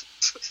the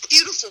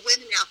beautiful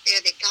women out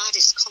there that God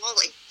is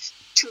calling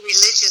to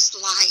religious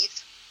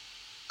life.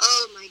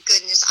 Oh my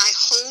goodness, I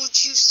hold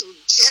you so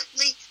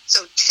gently,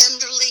 so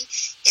tenderly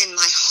in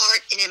my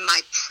heart and in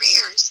my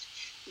prayers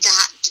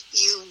that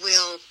you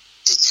will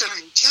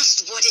discern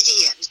just what it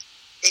is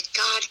that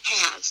God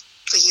has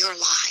for your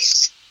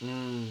lives.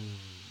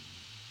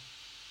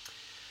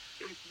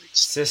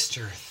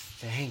 Sister,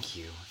 thank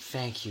you.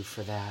 Thank you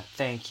for that.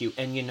 Thank you.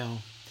 And you know,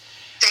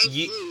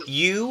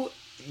 you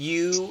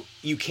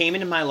came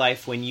into my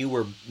life when you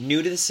were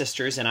new to the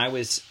sisters, and I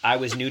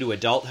was new to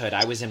adulthood.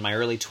 I was in my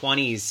early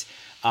 20s,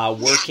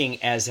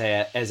 working as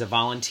a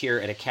volunteer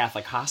at a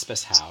Catholic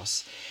hospice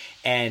house,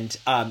 and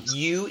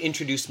you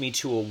introduced me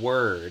to a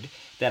word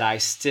that I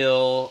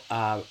still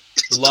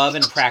love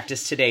and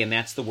practice today, and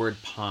that's the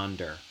word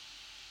ponder.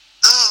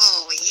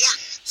 Oh, yeah.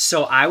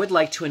 So I would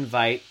like to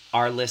invite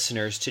our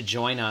listeners to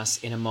join us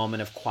in a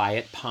moment of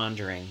quiet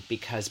pondering,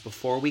 because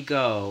before we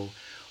go,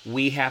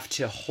 we have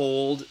to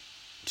hold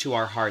to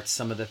our hearts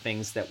some of the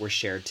things that were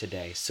shared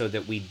today so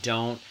that we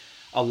don't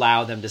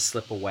allow them to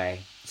slip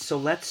away. So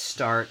let's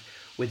start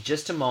with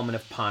just a moment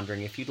of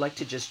pondering. If you'd like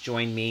to just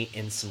join me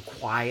in some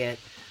quiet,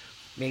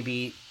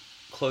 maybe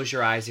close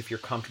your eyes if you're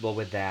comfortable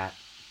with that,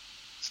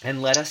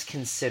 and let us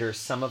consider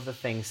some of the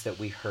things that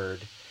we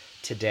heard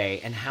today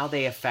and how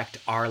they affect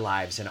our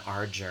lives and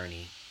our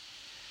journey.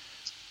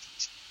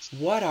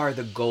 What are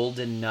the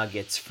golden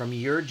nuggets from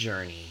your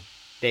journey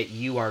that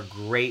you are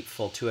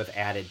grateful to have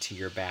added to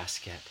your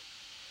basket?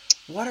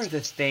 What are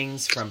the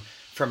things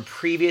from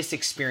previous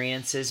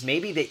experiences,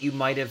 maybe that you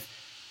might have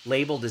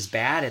labeled as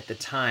bad at the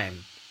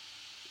time,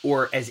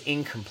 or as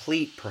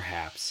incomplete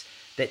perhaps,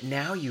 that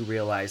now you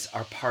realize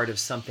are part of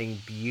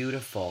something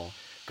beautiful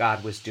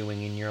God was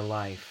doing in your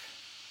life?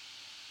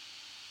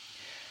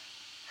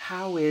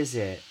 How is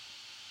it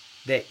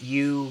that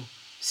you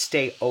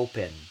stay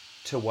open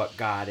to what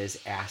God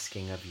is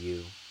asking of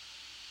you?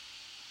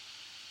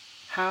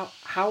 How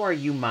are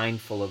you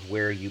mindful of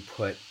where you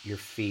put your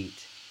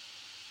feet,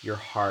 your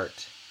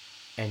heart,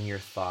 and your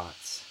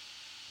thoughts?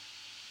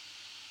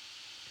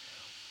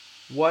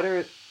 What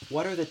are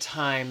the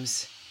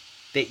times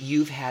that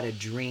you've had a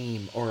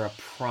dream or a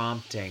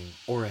prompting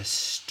or a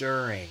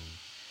stirring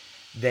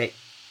that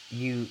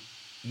you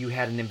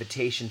had an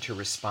invitation to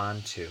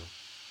respond to?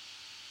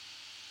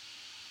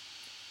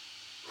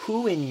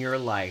 Who in your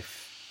life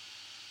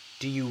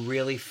do you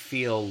really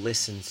feel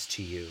listens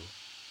to you?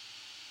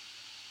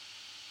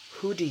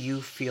 Who do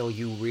you feel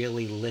you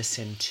really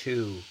listen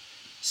to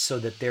so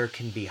that there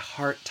can be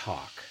heart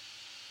talk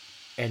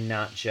and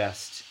not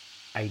just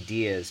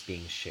ideas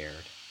being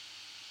shared?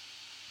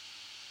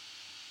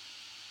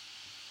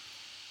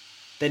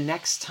 The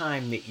next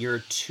time that you're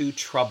too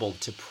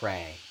troubled to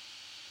pray,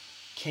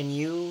 can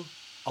you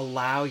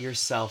allow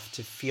yourself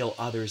to feel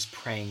others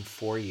praying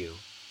for you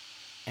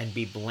and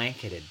be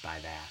blanketed by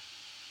that?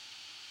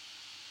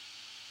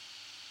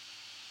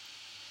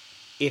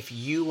 If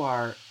you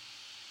are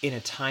in a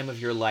time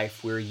of your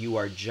life where you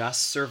are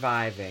just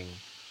surviving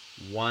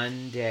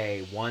one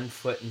day, one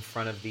foot in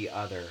front of the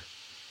other,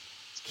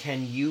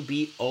 can you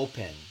be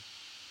open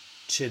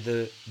to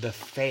the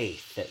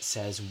faith that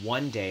says,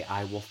 one day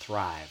I will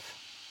thrive?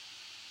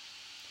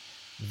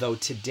 Though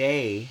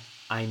today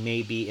I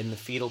may be in the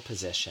fetal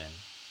position,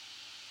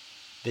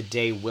 the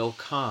day will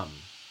come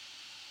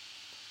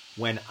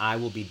when I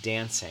will be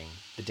dancing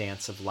the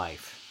dance of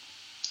life.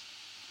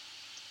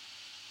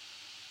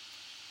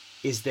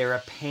 Is there a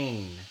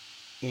pain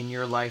in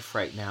your life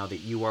right now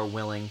that you are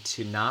willing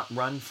to not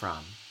run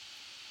from,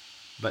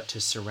 but to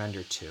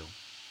surrender to,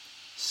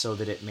 so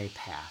that it may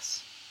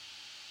pass?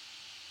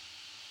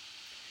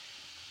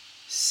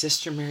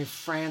 Sister Mary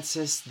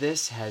Frances,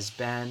 this has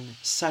been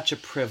such a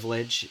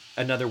privilege,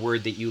 another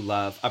word that you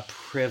love, a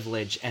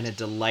privilege and a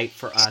delight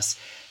for us.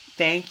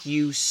 Thank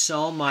you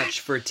so much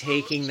for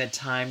taking the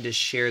time to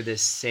share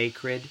this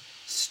sacred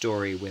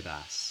story with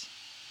us.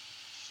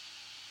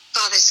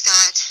 Father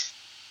Scott,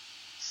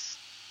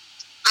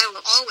 I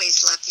will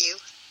always love you.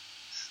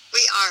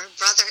 We are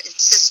brother and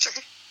sister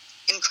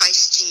in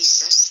Christ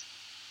Jesus.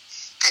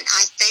 And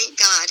I thank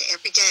God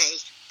every day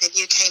that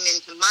you came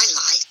into my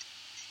life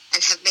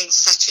and have made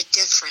such a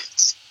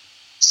difference.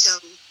 So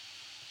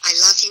I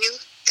love you.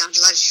 God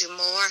loves you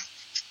more.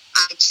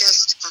 I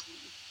just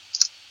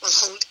will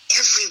hold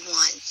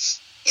everyone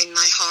in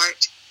my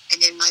heart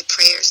and in my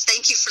prayers.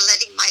 Thank you for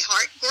letting my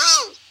heart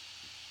grow.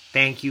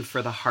 Thank you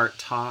for the heart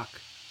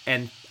talk.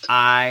 And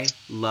I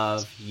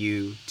love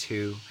you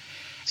too.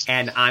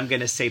 And I'm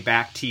going to say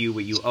back to you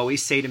what you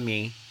always say to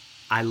me.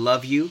 I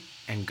love you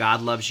and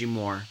God loves you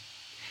more.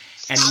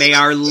 And may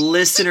our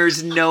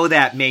listeners know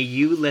that. May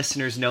you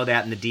listeners know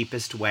that in the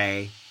deepest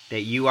way,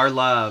 that you are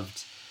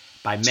loved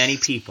by many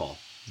people.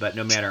 But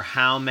no matter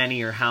how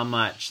many or how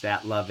much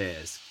that love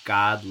is,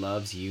 God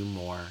loves you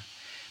more.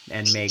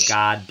 And may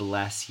God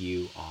bless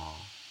you all.